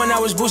was the one that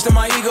was boosting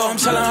my ego.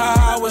 I'm telling her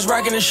how I was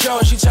rocking the show,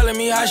 and she telling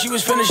me how she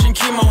was finishing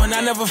chemo. And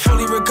I never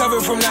fully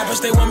recovered from that, but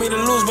they want me to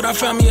lose, but I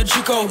found me a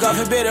Chico. God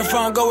forbid if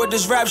I don't go with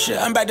this rap shit,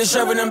 I'm back to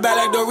serving them back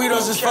like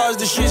Doritos as far as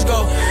the streets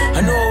go.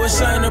 I knew it was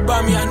something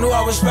about me, I knew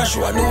I was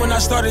special. I knew when I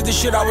started this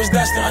shit I was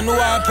destined. I knew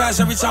I'd pass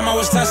every time I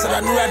was tested.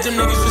 I knew that them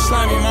niggas was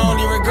slimy. My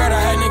only regret, I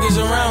had niggas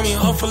around me.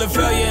 Hope full of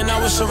failure and I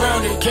was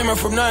surrounded. Came up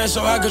from nothing, so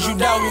how could you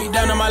doubt me?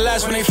 Down to my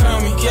last when they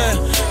found me, yeah.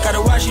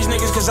 Gotta watch these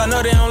niggas cause I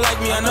know they don't like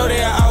me. I know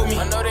they are out me.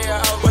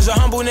 Was a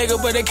humble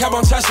nigga but they kept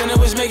on testing. It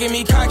was making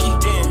me cocky.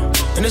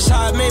 And this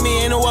how it made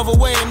me, ain't no other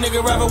way. A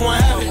nigga rather want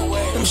have it.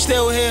 I'm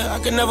still here, I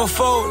can never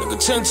fold. Nigga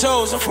 10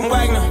 toes, I'm from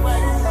Wagner.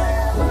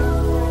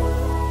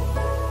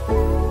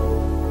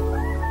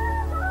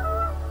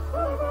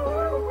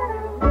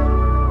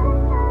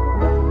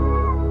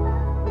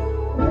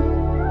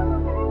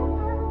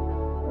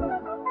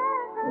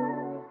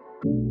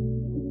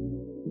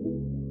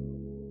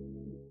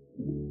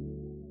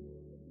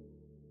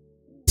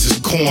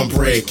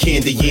 Cornbread,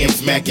 candy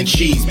yams, mac and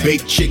cheese,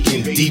 baked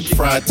chicken, deep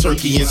fried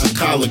turkey, and some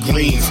collard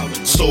greens.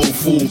 Soul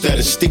food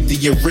that'll stick to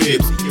your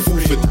ribs.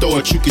 Food for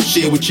thought you can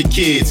share with your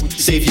kids.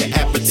 Save your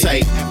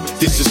appetite.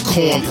 This is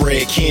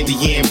cornbread, candy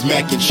yams,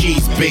 mac and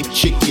cheese, baked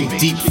chicken,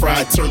 deep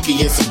fried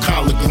turkey, and some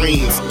collard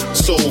greens.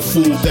 Soul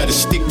food that'll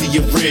stick to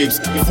your ribs.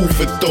 Food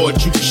for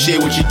thought you can share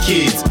with your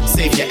kids.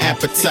 Save your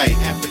appetite.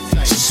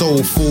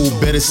 Soul food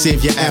better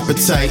save your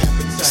appetite.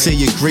 Say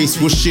your grace,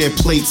 we'll share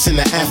plates in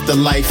the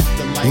afterlife.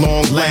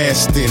 Long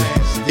lasting.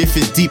 If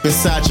it's deep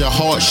inside your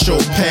heart, show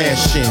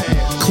passion.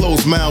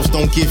 Closed mouths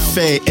don't get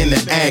fed in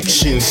the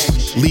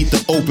actions. Lead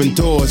the open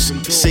doors.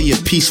 Say your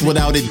piece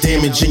without it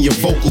damaging your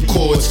vocal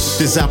cords.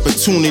 There's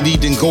opportunity,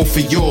 then go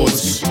for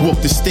yours. Walk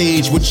the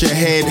stage with your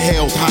head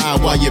held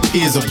high while your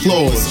peers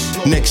applaud.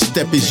 Next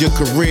step is your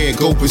career,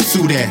 go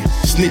pursue that.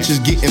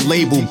 Snitches getting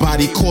labeled,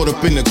 body caught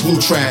up in the glue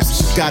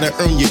traps. Gotta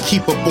earn your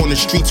keep up on the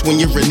streets when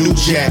you're a new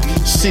jack.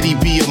 City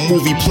be a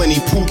movie,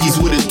 plenty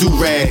pookies with a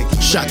do-rag.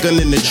 Shotgun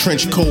in the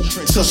trench coat,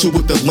 tussle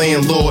with the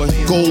landlord.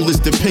 Goal is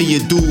to pay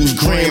your dues,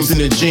 grams in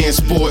the jam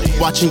sport.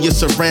 Watching your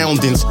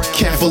surroundings,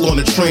 careful on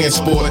the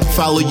transport.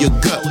 Follow your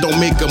gut, don't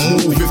make a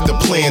move if the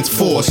plan's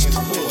forced.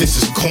 This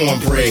is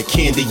cornbread,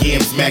 candy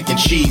yams, mac and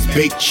cheese,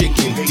 baked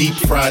chicken, deep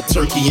fried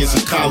turkey, and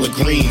some collard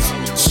greens.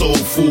 Soul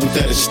food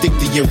that'll stick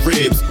to your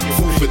ribs.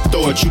 Food for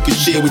thought you can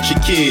share with your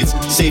kids.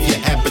 Save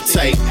your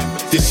appetite.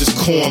 This is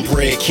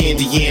cornbread,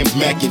 candy yams,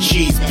 mac and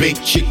cheese,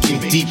 baked chicken,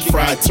 deep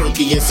fried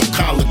turkey, and some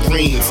collard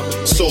greens.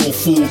 Soul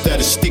food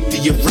that'll stick to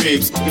your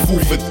ribs.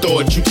 Food for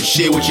thought you can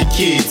share with your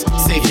kids.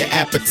 Save your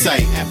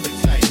appetite.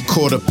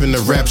 Caught up in the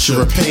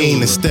rapture of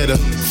pain. Instead of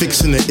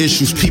fixing the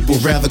issues, people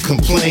rather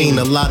complain.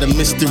 A lot of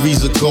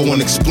mysteries will go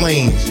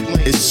unexplained.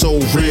 It's so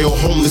real,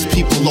 homeless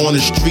people on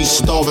the street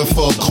starving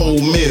for a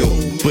cold meal.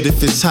 But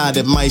if it's hot,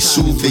 it might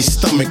soothe their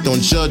stomach.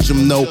 Don't judge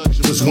them, no,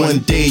 cause one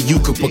day you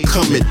could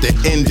become it. The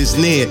end is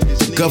near.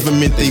 The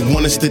government, they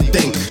want us to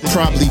think.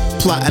 Probably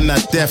plotting our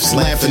deaths,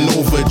 laughing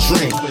over a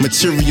drink.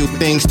 Material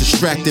things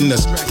distracting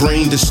us,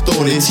 brain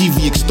distorted,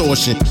 TV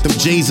extortion. Them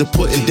J's are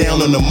putting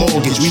down on the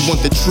mortgage. We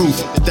want the truth,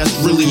 that's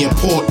really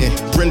important.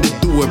 Brenda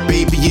threw a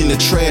baby in the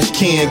trash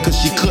can cause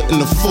she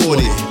couldn't afford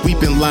it. We've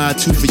been lied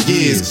to for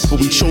years, but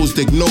we chose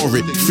to ignore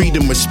it.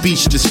 Freedom of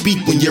speech to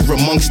speak when you're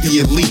amongst the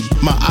elite.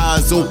 My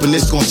eyes open,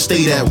 it's gonna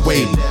stay that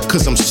way,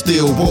 cause I'm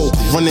still woke.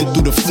 Running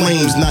through the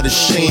flames, not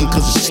ashamed,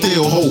 cause it's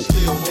still hope.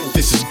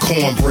 This is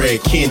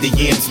cornbread, candy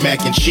yams,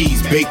 mac and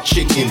cheese, baked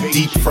chicken,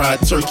 deep fried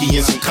turkey,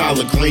 and some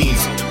collard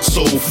greens.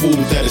 Soul food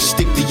that'll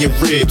stick to your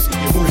ribs.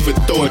 Food for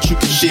thought you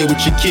can share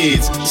with your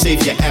kids.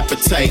 Save your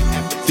appetite.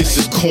 This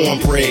is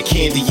cornbread,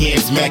 candy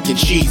yams, mac and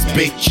cheese,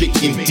 baked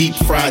chicken, deep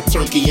fried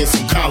turkey, and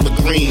some collard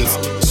greens.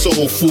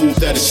 Soul food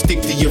that'll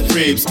stick to your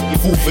ribs.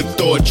 Food for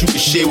thought you can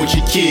share with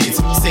your kids.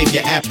 Save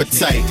your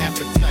appetite.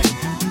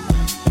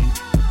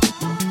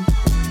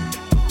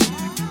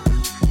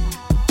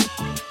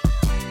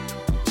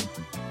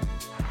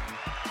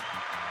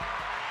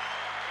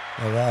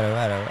 All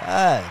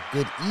right.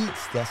 Good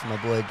Eats. That's my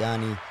boy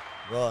Donnie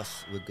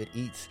Ross with Good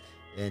Eats.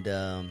 And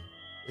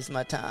it's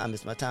my time.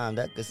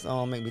 That good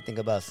song make me think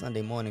about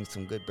Sunday morning,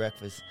 some good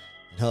breakfast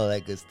and all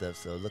that good stuff.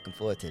 So looking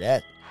forward to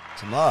that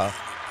tomorrow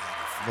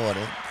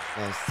morning.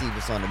 Gonna see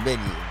what's on the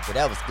menu. But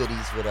that was Good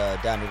Eats with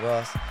Donnie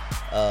Ross.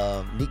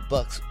 Neek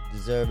Bucks,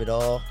 Deserve It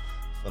All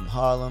from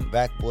Harlem.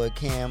 Rack Boy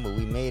Cam, but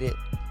we made it.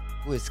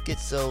 Who is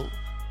Schizo?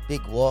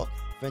 Big Walk,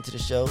 friend to the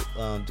show.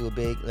 Do a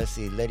big, let's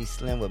see, Lady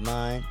Slim with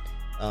Mine.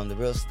 The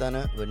Real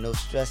Stunner with No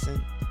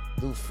Stressin'.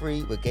 Lou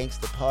Free with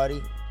Gangsta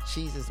Party.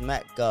 Cheese's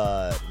Mac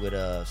God with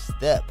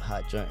Step.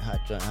 Hot joint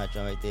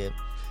right there.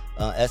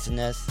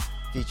 SNS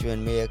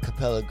featuring Mia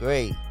Capella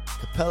Gray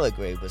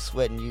with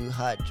Sweating You.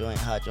 Hot joint.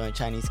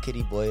 Chinese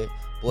Kitty Boy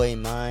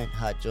Ain't Mine.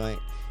 Hot joint.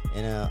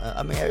 And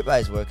I mean,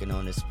 everybody's working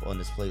on this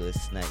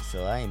playlist tonight,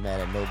 so I ain't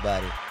mad at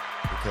nobody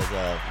because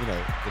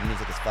the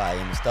music is fire.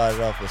 And we started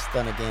off with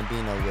Stunner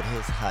Gambino with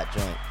his hot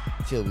joint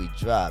Till We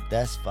Drop.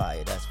 That's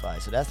fire.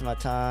 So that's my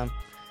time.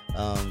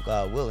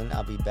 God willing,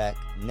 I'll be back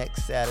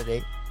next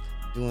Saturday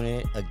doing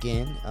it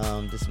again.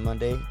 This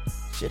Monday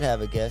should have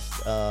a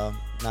guest.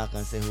 Not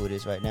gonna say who it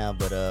is right now,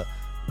 but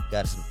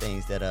got some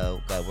things that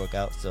gotta work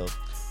out. So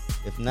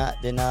if not,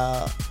 then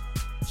I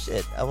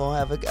won't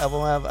have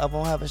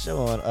a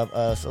show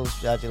on Soul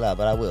Strategy Live,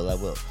 but I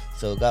will.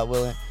 So God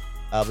willing,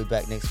 I'll be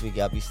back next week.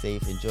 Y'all be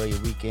safe. Enjoy your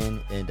weekend.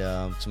 And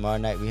tomorrow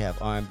night we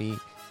have R&B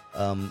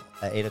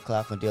at 8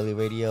 o'clock on Daily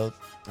Radio.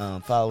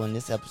 Following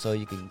this episode,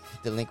 you can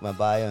hit the link in my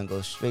bio and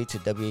go straight to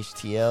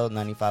WHTL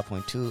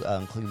 95.2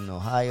 out in Cleveland,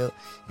 Ohio,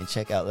 and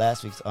check out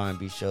last week's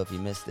R&B show if you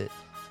missed it.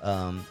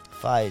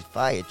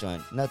 Fire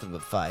joint, nothing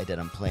but fire that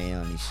I'm playing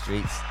on these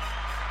streets,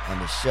 on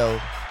the show.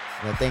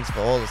 Thanks for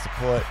all the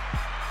support,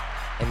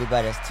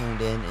 everybody that's tuned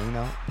in. And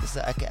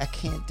I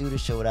can't do the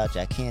show without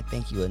you. I can't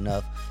thank you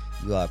enough.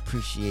 You are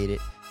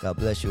appreciated. God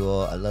bless you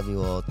all. I love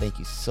you all. Thank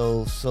you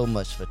so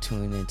much for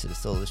tuning in to the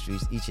Solar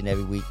Streets each and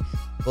every week,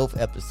 both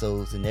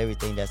episodes and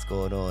everything that's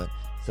going on,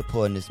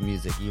 supporting this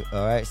music.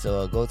 All right,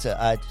 so go to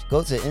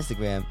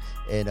Instagram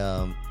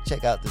and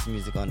check out this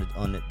music on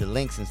the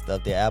links and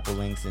stuff. The Apple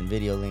links and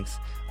video links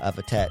I've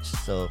attached.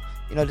 So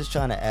just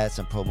trying to add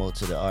some promo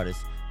to the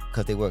artists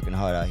because they're working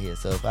hard out here.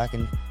 So if I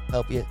can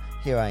help you,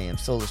 here I am.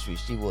 Solar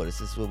Streets, G Waters.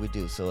 This is what we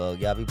do. So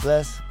y'all be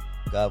blessed.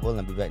 God willing,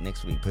 I'll be back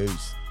next week.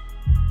 Peace.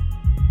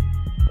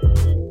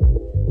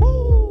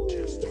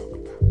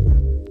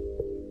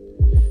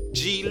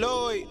 G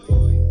Lloyd,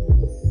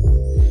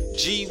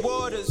 G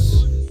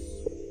Waters,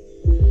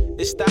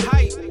 it's the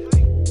hype.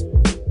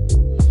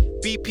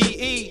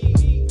 BPE,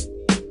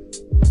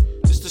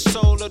 it's the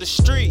soul of the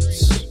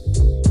streets.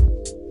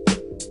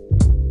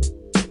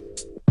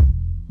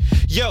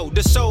 Yo,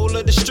 the soul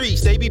of the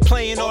streets, they be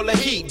playing all the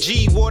heat.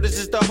 G Waters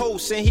is the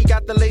host and he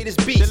got the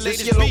latest beats.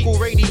 This your local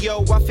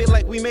radio, I feel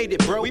like we made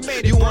it, bro.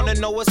 You wanna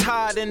know what's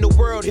hot in the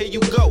world, here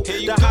you go.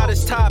 The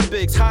hottest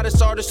topics,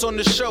 hottest artists on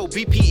the show.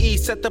 BPE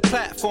set the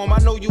platform, I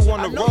know you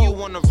wanna roll.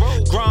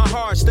 Grind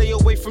hard, stay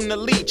away from the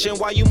leech. And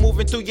while you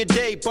moving through your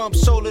day, bump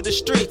soul of the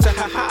streets.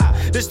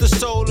 This the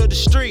soul of the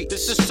street.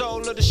 This the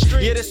soul of the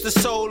street. Yeah, this the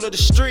soul of the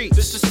street.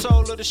 This the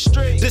soul of the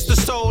street. This the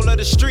soul of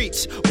the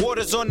streets.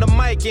 Waters on the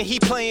mic and he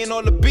playing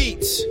all the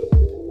beats.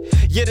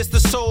 Yeah, this the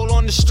soul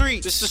on the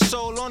street. This the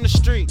soul on the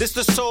street. This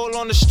the soul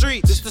on the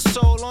street. This the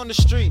soul on the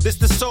street. This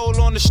the soul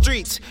on the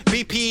streets.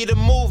 BP the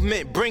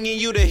movement, bringing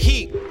you the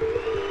heat.